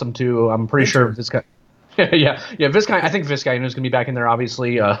grown accustomed to. I'm pretty sure this guy. yeah. Vizcaino. I think Vizcaino is going to be back in there.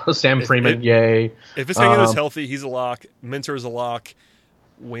 Obviously, Sam Freeman. Yay. If Vizcaino is healthy, he's a lock. Minter is a lock.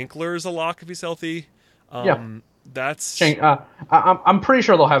 Winkler is a lock if he's healthy. That's. Shane, I'm pretty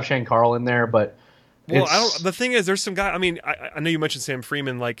sure they'll have Shane Carl in there, but. Well, the thing is, there's some guy. I mean, I know you mentioned Sam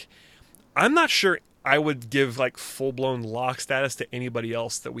Freeman. Like, I'm not sure I would give like full blown lock status to anybody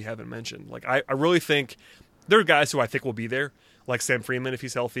else that we haven't mentioned. Like, I really think there are guys who I think will be there. Like Sam Freeman if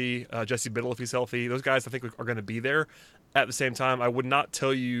he's healthy, Jesse Biddle if he's healthy. Those guys I think are going to be there. At the same time, I would not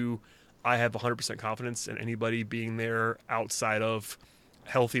tell you I have 100% confidence in anybody being there outside of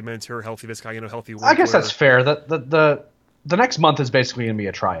healthy Minter, healthy Vizcaino, healthy Winkler. I guess that's fair. The next month is basically going to be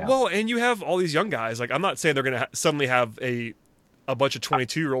a tryout. Well, and you have all these young guys. Like, I'm not saying they're going to suddenly have a bunch of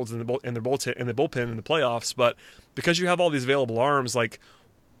 22-year-olds in the bullpen in the playoffs, but because you have all these available arms, like.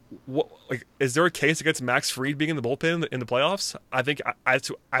 Is there a case against Max Fried being in the bullpen in the playoffs? I think I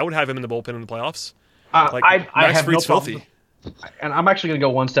would have him in the bullpen in the playoffs. I Max have Fried's no filthy. And I'm actually going to go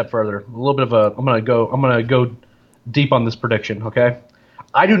one step further. A little bit of a. I'm going to go deep on this prediction. Okay,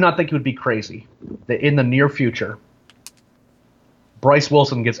 I do not think it would be crazy that in the near future, Bryce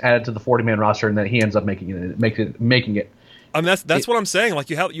Wilson gets added to the 40-man roster and that he ends up making it. I mean, that's what I'm saying. Like,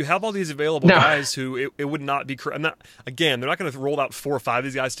 you have all these available guys who it would not be. I'm not, again, they're not going to roll out 4 or 5 of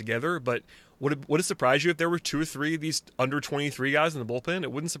these guys together. But would it surprise you if there were 2 or 3 of these under 23 guys in the bullpen?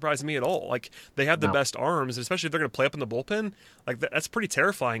 It wouldn't surprise me at all. Like, they have the best arms, especially if they're going to play up in the bullpen. Like, that's pretty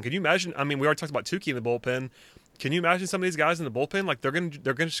terrifying. Can you imagine? I mean, we already talked about Tukey in the bullpen. Can you imagine some of these guys in the bullpen? Like, they're going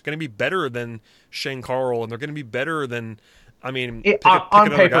to be better than Shane Carl, and they're going to be better than. I mean, pick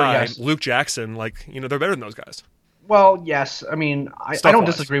another paper, guy, yes. Luke Jackson. Like, they're better than those guys. Well, yes. I mean, I don't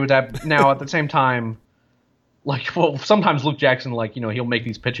disagree with that. Now, at the same time, sometimes Luke Jackson, he'll make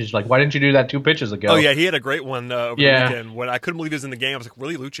these pitches. Like, why didn't you do that 2 pitches ago? Oh, yeah, he had a great one over the weekend when I couldn't believe he was in the game. I was like,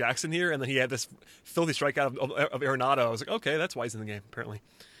 really, Luke Jackson here? And then he had this filthy strikeout of Arenado. I was like, okay, that's why he's in the game, apparently.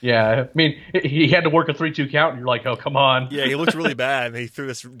 Yeah, I mean, he had to work a 3-2 count, and you're like, oh, come on. Yeah, he looked really bad, and he threw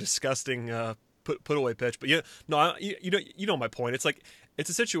this disgusting put away pitch. But you know my point. It's like, it's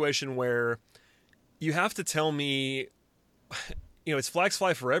a situation where you have to tell me, it's flags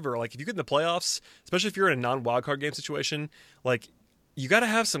fly forever. Like, if you get in the playoffs, especially if you're in a non-wild card game situation, like, you got to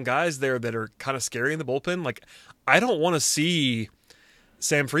have some guys there that are kind of scary in the bullpen. Like, I don't want to see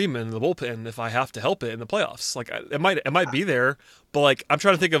Sam Freeman in the bullpen if I have to help it in the playoffs. Like, it might be there, but like, I'm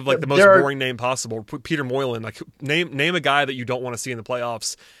trying to think of like the most boring name possible. Peter Moylan. Like, name a guy that you don't want to see in the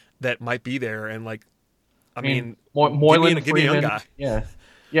playoffs that might be there. And like, I mean Moylan, give me a young guy.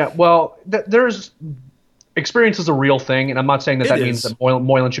 Yeah. Well, there's. Experience is a real thing, and I'm not saying that means that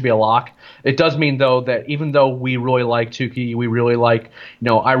Moylan should be a lock. It does mean, though, that even though we really like Tukey, we really like,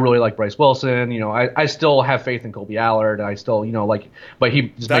 I really like Bryce Wilson. I still have faith in Colby Allard. I still, but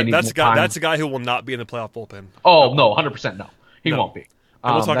he just that's a guy who will not be in the playoff bullpen. Oh no, 100% no, he won't be.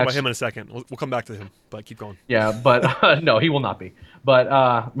 And we'll talk about him in a second. We'll come back to him, but keep going. Yeah, but no, he will not be. But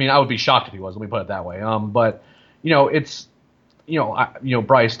I mean, I would be shocked if he was. Let me put it that way. But it's.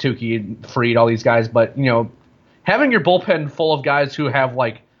 Bryce, Tukey, Fried, all these guys, but having your bullpen full of guys who have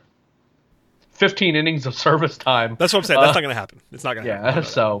like 15 innings of service time. That's what I'm saying. That's not going to happen. It's not going to happen. Yeah,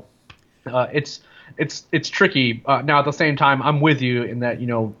 so it's tricky. Now at the same time, I'm with you in that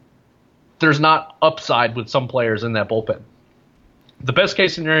there's not upside with some players in that bullpen. The best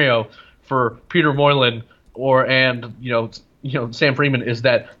case scenario for Peter Moylan and Sam Freeman is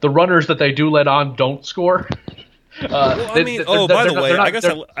that the runners that they do let on don't score. By the way, I guess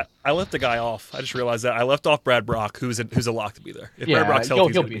I left the guy off. I just realized that I left off Brad Brock, who's a lock to be there. If Brad Brock's healthy,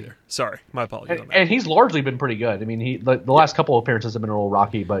 he's going to be there. Sorry, my apologies. And he's largely been pretty good. I mean, the last couple of appearances have been a little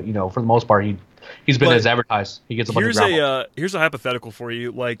rocky, but for the most part, he's been as advertised. He gets a bunch of ground. Here's a hypothetical for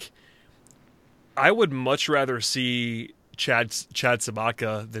you. Like, I would much rather see Chad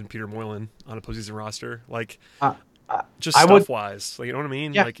Sabatka than Peter Moylan on a postseason roster. Like. Just stuff wise, like, you know what I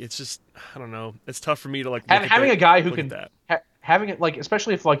mean? Yeah. Like, it's just, I don't know. It's tough for me to like having a guy who can having it, like,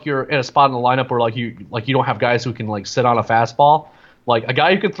 especially if like you're in a spot in the lineup where you don't have guys who can like sit on a fastball, like a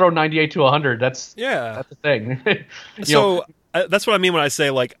guy who can throw 98 to 100. That's the thing. That's what I mean when I say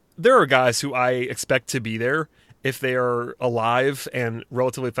like there are guys who I expect to be there, if they are alive and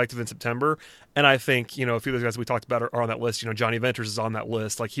relatively effective in September. And I think, a few of those guys we talked about are on that list. Johnny Venters is on that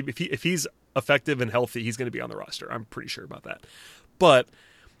list. Like if he's effective and healthy, he's going to be on the roster. I'm pretty sure about that. But,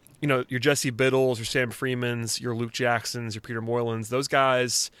 your Jesse Biddles, your Sam Freemans, your Luke Jacksons, your Peter Moylan's, those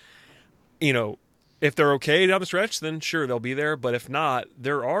guys, if they're okay down the stretch, then sure, they'll be there. But if not,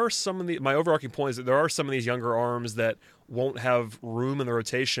 there are my overarching point is that there are some of these younger arms that won't have room in the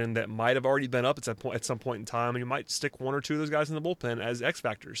rotation that might have already been up at some point in time, and you might stick one or two of those guys in the bullpen as X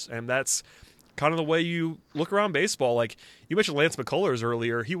factors. And that's kind of the way you look around baseball. Like you mentioned Lance McCullers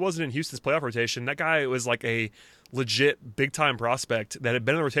earlier. He wasn't in Houston's playoff rotation. That guy was like a legit big-time prospect that had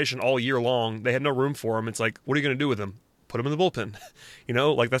been in the rotation all year long. They had no room for him. It's like, what are you going to do with him? Put him in the bullpen.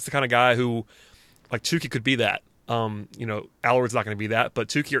 Like that's the kind of guy who, like Tukey could be that. Allard's not going to be that, but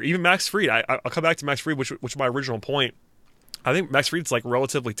Tukey or even Max Fried. I'll come back to Max Fried, which was my original point. I think Max Fried's like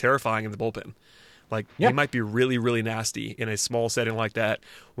relatively terrifying in the bullpen. Like he might be really, really nasty in a small setting like that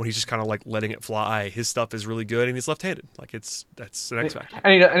when he's just kind of like letting it fly. His stuff is really good, and he's left-handed. Like that's an X factor.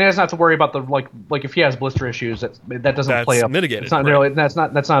 And he doesn't have to worry about the like if he has blister issues that doesn't play up. Mitigated. It's not really that's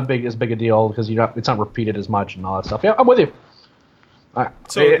not as big a deal because it's not repeated as much and all that stuff. Yeah, I'm with you.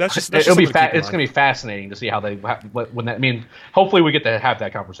 So that's it'll be it's going to be fascinating to see how when that. I mean, hopefully we get to have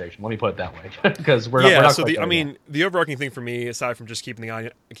that conversation. Let me put it that way because we're not. So the overarching thing for me, aside from just keeping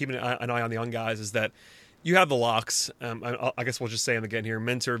an eye on the young guys, is that you have the locks. I guess we'll just say them again here: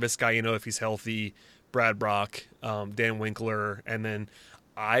 Minter, Vizcaíno if he's healthy, Brad Brock, Dan Winkler, and then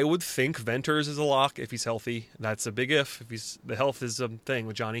I would think Venters is a lock if he's healthy. That's a big if. The health is a thing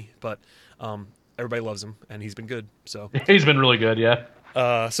with Johnny, but. Everybody loves him, and he's been good. So he's been really good, yeah.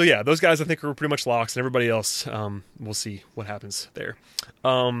 Those guys I think are pretty much locks, and everybody else, we'll see what happens there.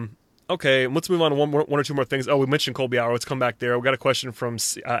 Okay, let's move on to one or two more things. Oh, we mentioned Colby Allard. Let's come back there. We got a question from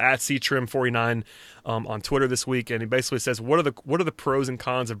at CTrim49 on Twitter this week, and he basically says, "What are the pros and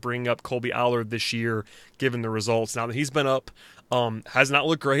cons of bringing up Colby Allard this year, given the results? Now that he's been up, has not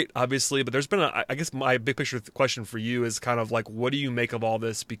looked great, obviously, but there's been I guess my big picture question for you is kind of like, what do you make of all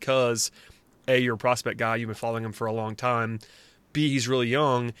this? Because A, you're a prospect guy. You've been following him for a long time. B, he's really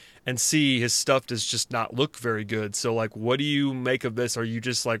young. And C, his stuff does just not look very good. So, like, what do you make of this? Are you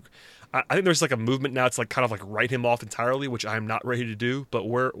just like... I think there's like a movement now. It's like kind of like write him off entirely, which I'm not ready to do. But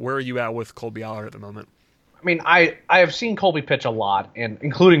where are you at with Colby Allard at the moment? I mean, I have seen Colby pitch a lot, and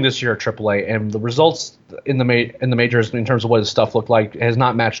including this year at AAA, and the results in the majors in terms of what his stuff looked like has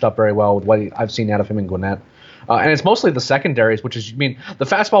not matched up very well with what I've seen out of him in Gwinnett. And it's mostly the secondaries, which is, the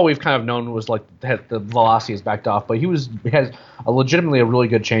fastball we've kind of known was like the velocity is backed off, but he has legitimately a really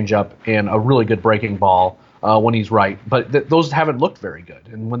good changeup and a really good breaking ball when he's right. But those haven't looked very good.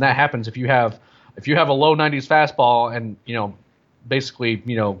 And when that happens, if you have a low 90s fastball and basically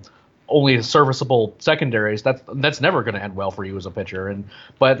only serviceable secondaries, that's never going to end well for you as a pitcher.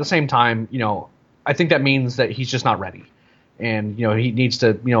 But at the same time, I think that means that he's just not ready, and he needs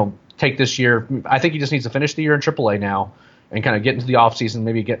to take this year. I think he just needs to finish the year in AAA now and kind of get into the offseason,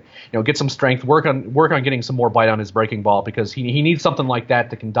 maybe get some strength, work on getting some more bite on his breaking ball, because he needs something like that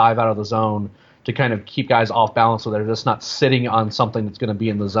can dive out of the zone to kind of keep guys off balance so they're just not sitting on something that's going to be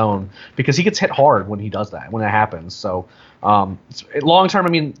in the zone, because he gets hit hard when he does that, when that happens. So long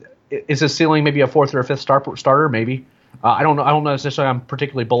term, is his ceiling maybe a fourth or a fifth starter? Maybe. I don't know. I don't know necessarily. I'm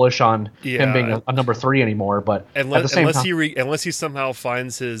particularly bullish on him being a number 3 anymore. But at the same time, unless he somehow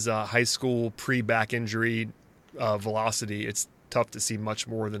finds his high school pre-back injury velocity, it's tough to see much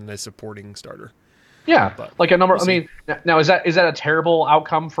more than a supporting starter. Yeah, but like a number. We'll now is that a terrible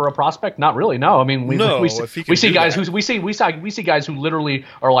outcome for a prospect? Not really. No. We see guys who literally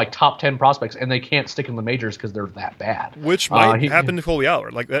are like top 10 prospects and they can't stick in the majors because they're that bad. Which might happen to Colby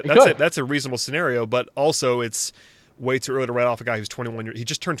Allard. Like that's a reasonable scenario, but also it's way too early to write off a guy who's 21 he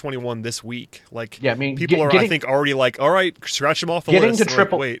just turned 21 this week. Like, people I think already like, all right, scratch him off the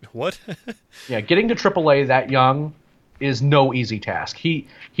list. Wait, what? Getting to AAA that young is no easy task. He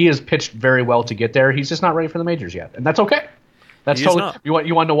has pitched very well to get there. He's just not ready for the majors yet, and that's okay. That's totally. You want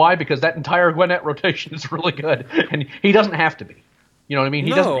to know why? Because that entire Gwinnett rotation is really good, and he doesn't have to be. You know what I mean?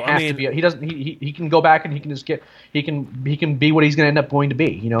 He doesn't have to be. He doesn't. He can go back and he can just get. He can be what he's going to end up going to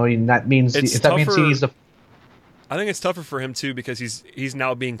be. And that means he needs to. I think it's tougher for him too, because he's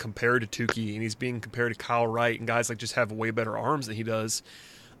now being compared to Tukey, and he's being compared to Kyle Wright, and guys like just have way better arms than he does.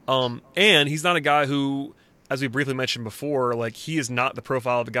 And he's not a guy who, as we briefly mentioned before, like he is not the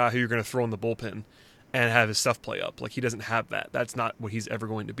profile of the guy who you're going to throw in the bullpen and have his stuff play up. Like he doesn't have that. That's not what he's ever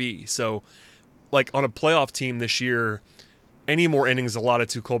going to be. So, like on a playoff team this year, any more innings allotted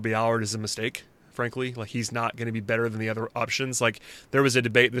to Colby Allard is a mistake frankly. Like, he's not going to be better than the other options. Like, there was a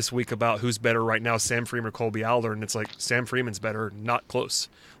debate this week about who's better right now, Sam Freeman or Colby Allard, and it's like Sam Freeman's better, not close.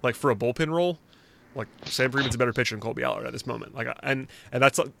 Like, for a bullpen role, like, Sam Freeman's a better pitcher than Colby Allard at this moment. Like, and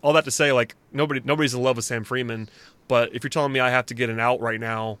that's all that to say, like, nobody's in love with Sam Freeman, but if you're telling me I have to get an out right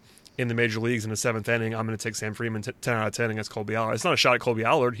now in the major leagues in the 7th inning, I'm going to take Sam Freeman 10 out of 10 against Colby Allard. It's not a shot at Colby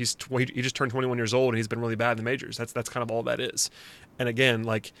Allard. He just turned 21 years old, and he's been really bad in the majors. That's kind of all that is. And again,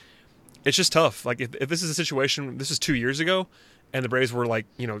 like, it's just tough. Like, if this is a situation, this is 2 years ago, and the Braves were like,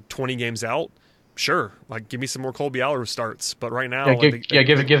 20 games out, sure, like, give me some more Colby Allard starts. But right now,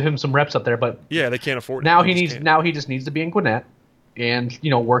 give him some reps up there. But yeah, they can't afford it. Now he just needs to be in Gwinnett and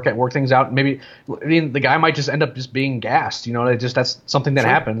work things out. Maybe, I mean, the guy might just end up just being gassed. That's something that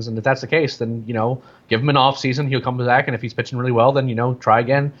happens. And if that's the case, then give him an off season. He'll come back, and if he's pitching really well, then try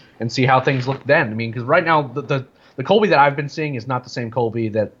again and see how things look then. I mean, because right now the Colby that I've been seeing is not the same Colby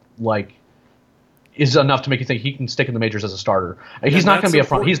that is enough to make you think he can stick in the majors as a starter. He's not going to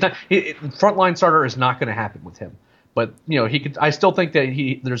be frontline starter is not going to happen with him. But he could. I still think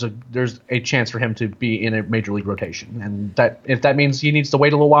that there's a chance for him to be in a major league rotation, and that if that means he needs to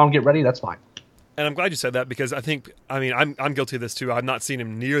wait a little while and get ready, that's fine. And I'm glad you said that, because I'm guilty of this too. I've not seen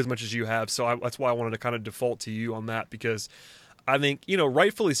him near as much as you have, so that's why I wanted to kind of default to you on that, because I think,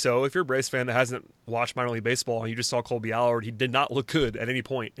 rightfully so. If you're a Braves fan that hasn't watched minor league baseball and you just saw Colby Allard, he did not look good at any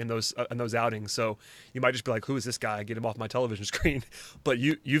point in those outings. So you might just be like, "Who is this guy? Get him off my television screen." But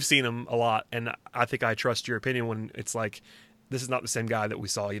you've seen him a lot, and I think I trust your opinion when it's like, this is not the same guy that we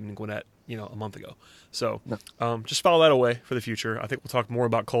saw even in Gwinnett, a month ago. So just file that away for the future. I think we'll talk more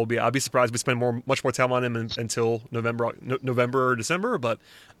about Colby. I'd be surprised if we spend much more time on him until November or December, but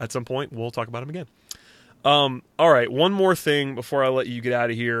at some point we'll talk about him again. All right, one more thing before I let you get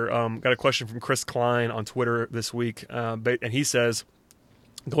out of here. Got a question from Chris Klein on Twitter this week, and he says,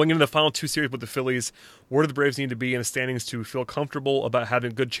 going into the final 2 series with the Phillies, where do the Braves need to be in the standings to feel comfortable about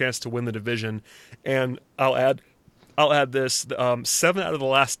having a good chance to win the division? And I'll add this: 7 out of the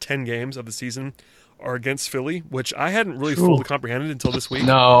last 10 games of the season are against Philly, which I hadn't really fully comprehended until this week.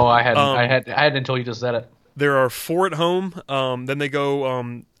 No, I hadn't. I hadn't until you just said it. There are 4 at home. Then they go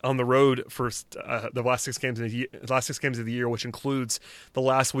on the road for the last 6 games of the year, which includes the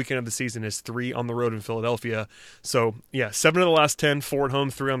last weekend of the season, is 3 on the road in Philadelphia. So yeah, 7 of the last 10, 4 at home,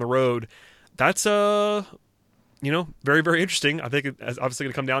 3 on the road. That's very, very interesting. I think it's obviously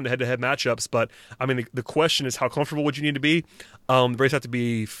going to come down to head-to-head matchups, but I mean, the question is, how comfortable would you need to be? The Braves have to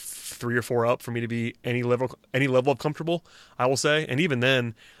be 3 or 4 up for me to be any level of comfortable, I will say. And even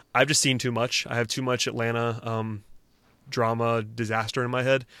then, I've just seen too much. I have too much Atlanta drama, disaster in my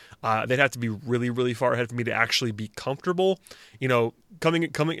head. They'd have to be really, really far ahead for me to actually be comfortable.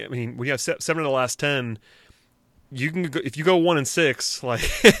 Coming. I mean, when you have 7 of the last 10, you can go, if you go 1-6, like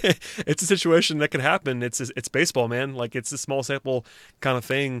it's a situation that could happen. It's baseball, man. Like, it's a small sample kind of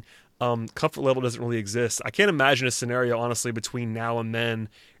thing. Comfort level doesn't really exist. I can't imagine a scenario, honestly, between now and then.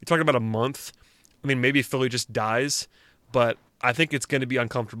 You're talking about a month. I mean, maybe Philly just dies, but I think it's going to be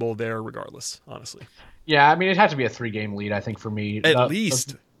uncomfortable there regardless, honestly. Yeah, I mean, it has to be a 3-game lead, I think, for me. At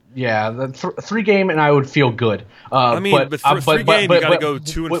least. Yeah, the 3-game, and I would feel good. But for 3-game, you got to go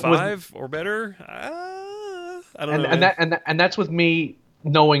 2-5 or better. I don't know. And that's with me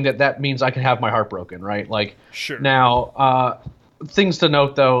knowing that means I can have my heart broken, right? Like, sure. Now, things to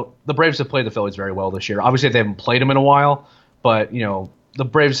note, though, the Braves have played the Phillies very well this year. Obviously, they haven't played them in a while, but, the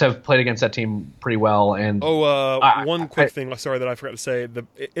Braves have played against that team pretty well. And one quick thing, sorry, that I forgot to say.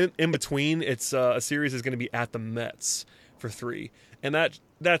 In between, it's a series is going to be at the Mets for 3, and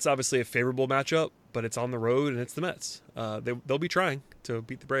that's obviously a favorable matchup, but it's on the road and it's the Mets. They'll be trying to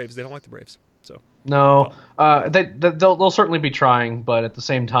beat the Braves. They don't like the Braves, so no. They'll certainly be trying, but at the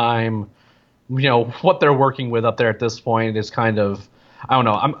same time, what they're working with up there at this point is kind of, I don't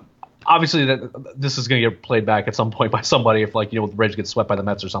know. Obviously, this is going to get played back at some point by somebody if, the Braves get swept by the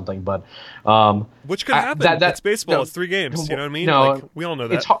Mets or something. But which could happen. That's baseball. No, it's 3 games. You know what I mean? No, we all know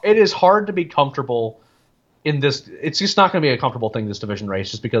that. It is hard to be comfortable in this. It's just not going to be a comfortable thing, this division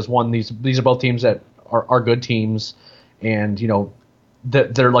race, just because, one, these are both teams that are good teams, and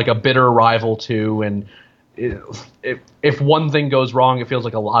they're like a bitter rival too. And if one thing goes wrong, it feels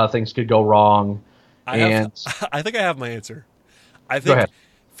like a lot of things could go wrong. I think I have my answer. I think. Go ahead.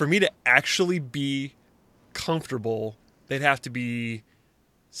 For me to actually be comfortable, they'd have to be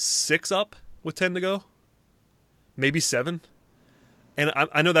 6 up with 10 to go, maybe 7. And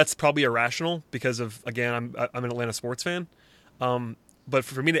I know that's probably irrational because of, again, I'm an Atlanta sports fan. But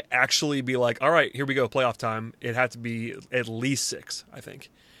for me to actually be like, all right, here we go, playoff time, it had to be at least 6, I think.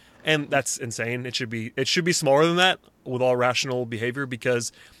 And that's insane. It should be smaller than that with all rational behavior,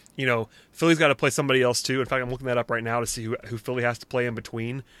 because Philly's got to play somebody else too. In fact, I'm looking that up right now to see who Philly has to play in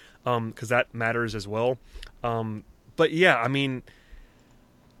between, because that matters as well. But yeah, I mean,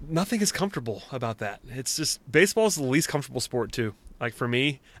 nothing is comfortable about that. It's just baseball's the least comfortable sport too. Like for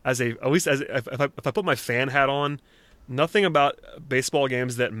me, if I put my fan hat on, nothing about baseball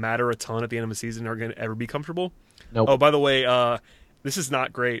games that matter a ton at the end of a season are going to ever be comfortable. Nope. Oh, by the way, this is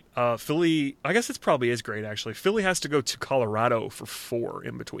not great. Philly, I guess it probably is great actually. Philly has to go to Colorado for 4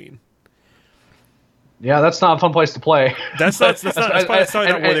 in between. Yeah, that's not a fun place to play. That's not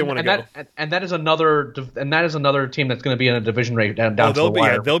where they want to go. And that is another team that's going to be in a division rate down to the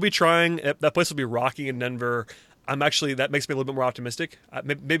wire. Yeah, they'll be trying. That place will be rocky in Denver. That makes me a little bit more optimistic.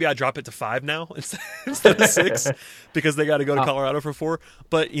 Maybe I drop it to 5 now instead of 6 because they got to go to Colorado for 4.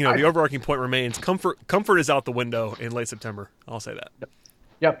 But the overarching point remains comfort is out the window in late September. I'll say that.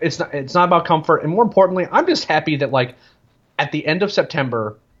 Yep, it's not about comfort, and more importantly, I'm just happy that like at the end of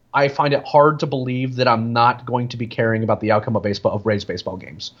September, I find it hard to believe that I'm not going to be caring about the outcome of Braves baseball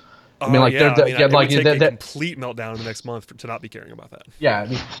games. I mean, like, it would take a complete meltdown in the next month to not be caring about that. Yeah, I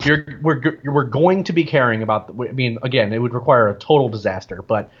mean, we're going to be caring about. I mean, again, it would require a total disaster,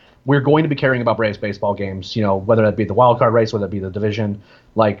 but we're going to be caring about Braves baseball games. Whether that be the wild card race, whether that be the division.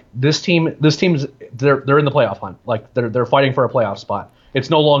 Like this team's they're in the playoff hunt. Like they're fighting for a playoff spot. It's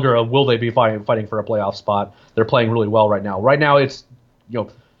no longer a will they be fighting for a playoff spot. They're playing really well right now. Right now, it's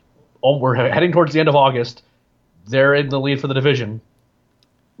we're heading towards the end of August. They're in the lead for the division.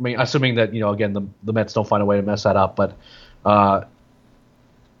 I mean, assuming that again the Mets don't find a way to mess that up, but by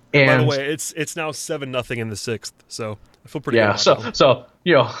the way, it's now 7-0 in the 6th, so I feel pretty good. So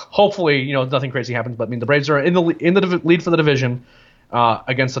hopefully nothing crazy happens, but I mean the Braves are in the lead for the division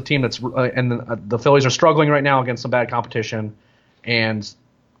against a team that's and the Phillies are struggling right now against some bad competition, and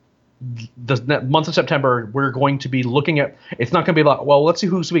the month of September we're going to be looking at. It's not going to be like, well, let's see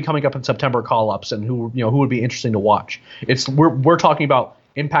who's going to be coming up in September call-ups and who would be interesting to watch. We're talking about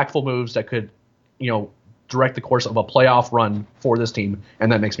impactful moves that could, direct the course of a playoff run for this team, and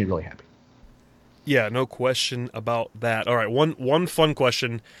that makes me really happy. Yeah, no question about that. All right, one fun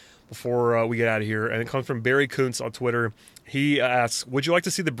question before we get out of here, and it comes from Barry Kuntz on Twitter. He asks, would you like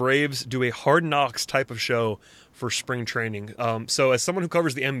to see the Braves do a Hard Knocks type of show for spring training? So as someone who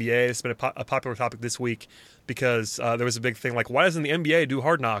covers the NBA, it's been a popular topic this week because there was a big thing like, why doesn't the NBA do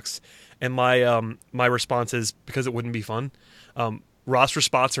Hard Knocks? And my response is because it wouldn't be fun. Roster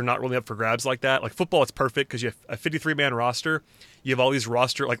spots are not really up for grabs like that. Like football, it's perfect because you have a 53-man roster. You have all these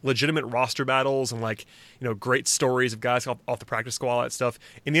legitimate roster battles and great stories of guys off the practice squad, all that stuff.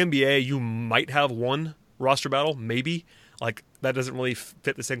 In the NBA, you might have one roster battle, maybe. Like that doesn't really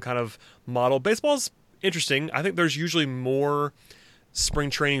fit the same kind of model. Baseball's interesting. I think there's usually more spring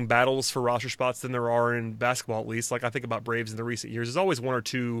training battles for roster spots than there are in basketball, at least. Like I think about Braves in the recent years. There's always one or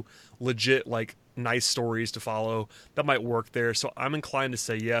two legit, nice stories to follow that might work there. So I'm inclined to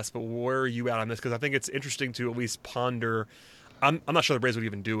say yes, but where are you at on this? Because I think it's interesting to at least ponder. I'm not sure the Braves would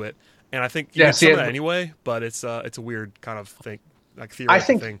even do it, and I think you get some of that anyway. But it's a weird kind of thing, like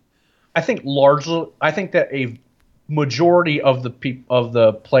theoretical thing. I think that a majority of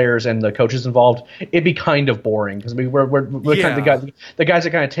the players and the coaches involved, it'd be kind of boring because we're kind of the guys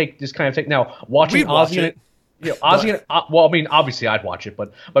that kind of take now watching Ozzy. Ozzy. Well, I mean, obviously, I'd watch it,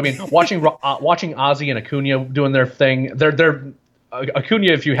 but I mean, watching Ozzy and Acuna doing their thing. They're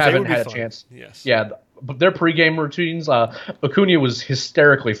Acuna, if you haven't had a chance, yes, yeah, but their pregame routines. Acuna was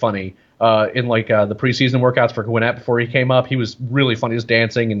hysterically funny in the preseason workouts for Gwinnett before he came up. He was really funny, just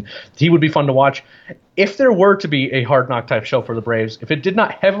dancing, and he would be fun to watch. If there were to be a Hard Knock type show for the Braves, if it did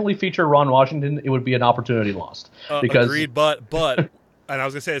not heavily feature Ron Washington, it would be an opportunity lost. Agreed, but and I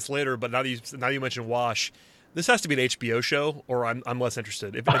was gonna say this later, but now you mentioned Wash. This has to be an HBO show, or I'm less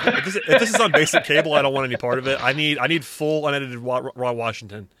interested. If this is on basic cable, I don't want any part of it. I need full unedited Ron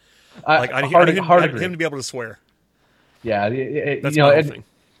Washington. I need him to be able to swear. Yeah, that's my whole thing.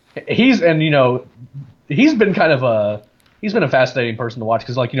 He's been kind of he's been a fascinating person to watch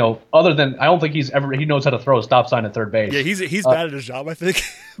because other than I don't think he knows how to throw a stop sign at third base. Yeah, he's bad at his job, I think,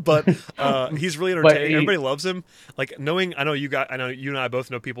 but he's really entertaining. Everybody loves him. I know you and I both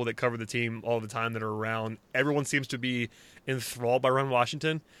know people that cover the team all the time that are around. Everyone seems to be enthralled by Ron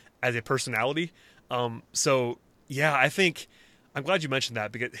Washington as a personality. So yeah, I think I'm glad you mentioned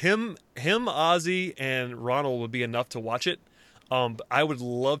that because him, Ozzy, and Ronald would be enough to watch it. I would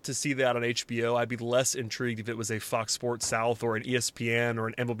love to see that on HBO. I'd be less intrigued if it was a Fox Sports South or an ESPN or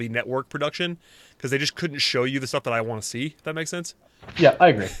an MLB Network production because they just couldn't show you the stuff that I want to see. If that makes sense. Yeah, I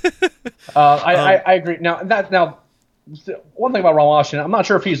agree. I agree. Now one thing about Ron Washington, I'm not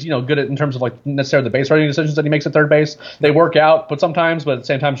sure if he's good at in terms of like necessarily the base running decisions that he makes at third base. They work out, but sometimes, but at the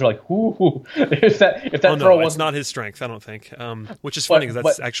same time, you're like, whoo, if that throw was it's not his strength, I don't think. Which is funny because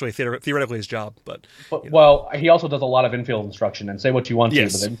that's actually theoretically his job. But well, he also does a lot of infield instruction, and say what you want to,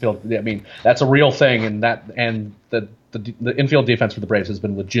 but infield, I mean, that's a real thing, and the infield defense for the Braves has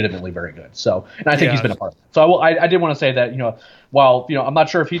been legitimately very good. So, and I think he's been a part of it. So I did want to say that, while, I'm not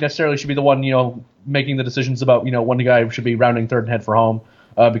sure if he necessarily should be the one, making the decisions about, when the guy should be rounding third and head for home,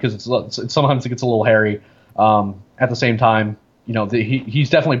 because it's sometimes it gets a little hairy. At the same time, he's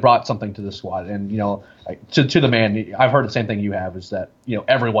definitely brought something to the squad, and, to the man, I've heard the same thing you have, is that,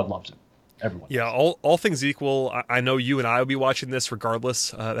 everyone loves him. Everyone. Yeah, all things equal, I know you and I will be watching this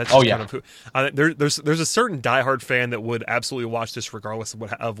regardless. That's just kind of who, there's a certain diehard fan that would absolutely watch this regardless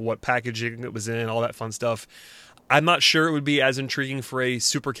of what packaging it was in, all that fun stuff. I'm not sure it would be as intriguing for a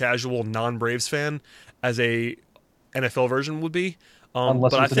super casual non-Braves fan as a NFL version would be.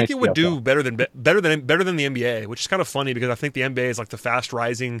 But I think it would do better than the NBA, which is kind of funny because I think the NBA is like the fast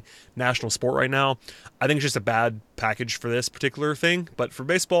rising national sport right now. I think it's just a bad package for this particular thing. But for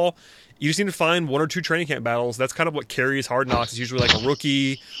baseball, you just need to find one or two training camp battles. That's kind of what carries Hard Knocks. Is usually like a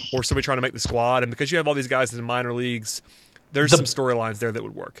rookie or somebody trying to make the squad. And because you have all these guys in the minor leagues, there's some storylines there that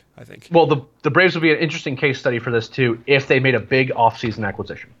would work, I think. Well, the Braves would be an interesting case study for this too if they made a big offseason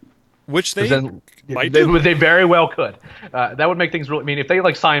acquisition. Which they might do. They very well could. That would make things really. I mean, if they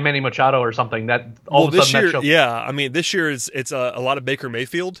like sign Manny Machado or something, that all of a sudden. I mean, this year it's a lot of Baker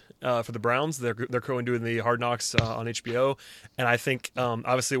Mayfield for the Browns. They're currently doing the Hard Knocks on HBO, and I think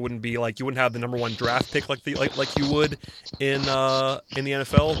obviously it wouldn't be like you wouldn't have the number one draft pick like you would in the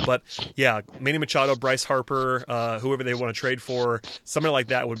NFL. But yeah, Manny Machado, Bryce Harper, whoever they want to trade for, something like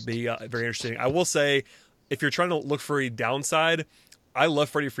that would be very interesting. I will say, if you're trying to look for a downside, I love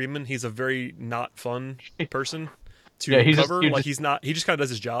Freddie Freeman. He's a very not fun person to cover. He just kind of does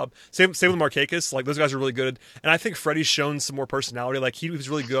his job. Same with Markakis. Like, those guys are really good. And I think Freddie's shown some more personality. Like, he was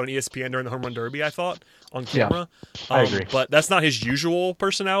really good on ESPN during the Home Run Derby, I thought, on camera. Yeah, I agree. But that's not his usual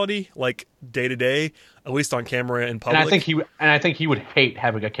personality, like day to day, at least on camera in public. And I think he would hate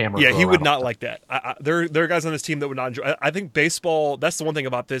having a camera. Yeah, he would not like that. There are guys on his team that would not enjoy. I think baseball. That's the one thing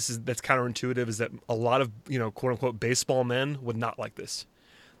about this that's counterintuitive, is that a lot of quote unquote baseball men would not like this.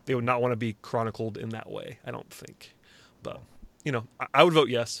 They would not want to be chronicled in that way, I don't think. But I would vote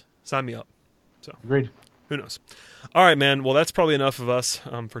yes. Sign me up. So agreed. Who knows? All right, man. Well, that's probably enough of us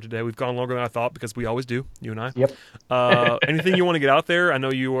for today. We've gone longer than I thought because we always do, you and I. Yep. Anything you want to get out there? I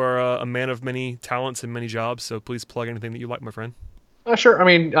know you are a man of many talents and many jobs, so please plug anything that you like, my friend. Sure. I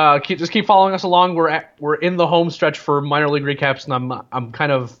mean, keep following us along. We're in the home stretch for minor league recaps, and I'm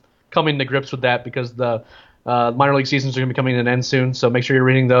kind of coming to grips with that because the minor league seasons are going to be coming to an end soon. So make sure you're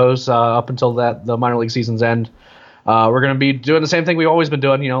reading those up until the minor league seasons end. We're going to be doing the same thing we've always been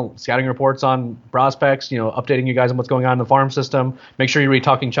doing, scouting reports on prospects, updating you guys on what's going on in the farm system. Make sure you read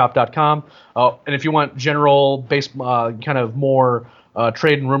talkingchop.com. And if you want general kind of more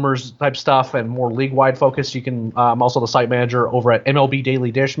trade and rumors type stuff and more league-wide focus, you can. I'm also the site manager over at MLB Daily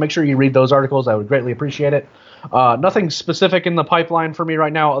Dish. Make sure you read those articles. I would greatly appreciate it. Nothing specific in the pipeline for me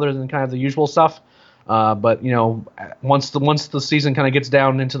right now other than kind of the usual stuff. But once the season kind of gets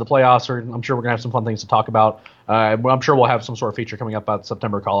down into the playoffs, I'm sure we're gonna have some fun things to talk about. I'm sure we'll have some sort of feature coming up about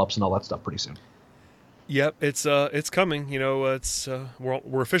September call-ups and all that stuff pretty soon. Yep, it's coming.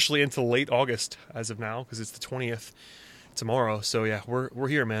 We're officially into late August as of now because it's the 20th tomorrow. So yeah, we're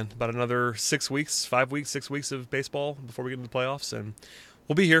here, man. About another 6 weeks, 5 weeks, 6 weeks of baseball before we get into the playoffs, and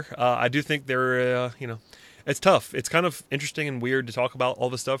we'll be here. I do think it's tough. It's kind of interesting and weird to talk about all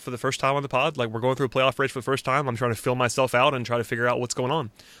this stuff for the first time on the pod. Like, we're going through a playoff race for the first time. I'm trying to fill myself out and try to figure out what's going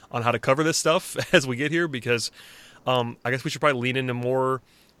on how to cover this stuff as we get here because I guess we should probably lean into more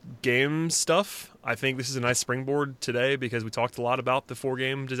game stuff. I think this is a nice springboard today because we talked a lot about the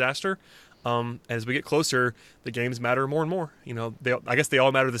 4-game disaster. As we get closer, the games matter more and more. I guess they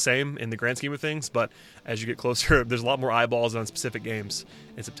all matter the same in the grand scheme of things, but as you get closer, there's a lot more eyeballs on specific games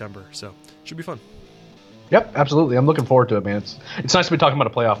in September. So it should be fun. Yep, absolutely. I'm looking forward to it, man. It's nice to be talking about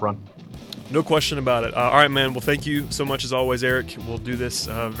a playoff run. No question about it. All right, man. Well, thank you so much as always, Eric. We'll do this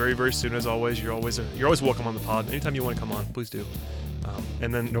very, very soon as always. You're always welcome on the pod. Anytime you want to come on, please do.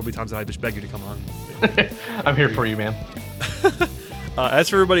 And then there'll be times that I just beg you to come on. I'm here for you, man. As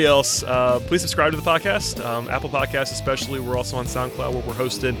for everybody else, please subscribe to the podcast. Apple Podcasts especially. We're also on SoundCloud where we're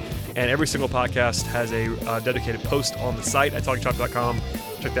hosted. And every single podcast has a dedicated post on the site at talkingchop.com.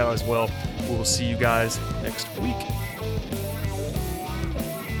 Check that out as well. We will see you guys next week.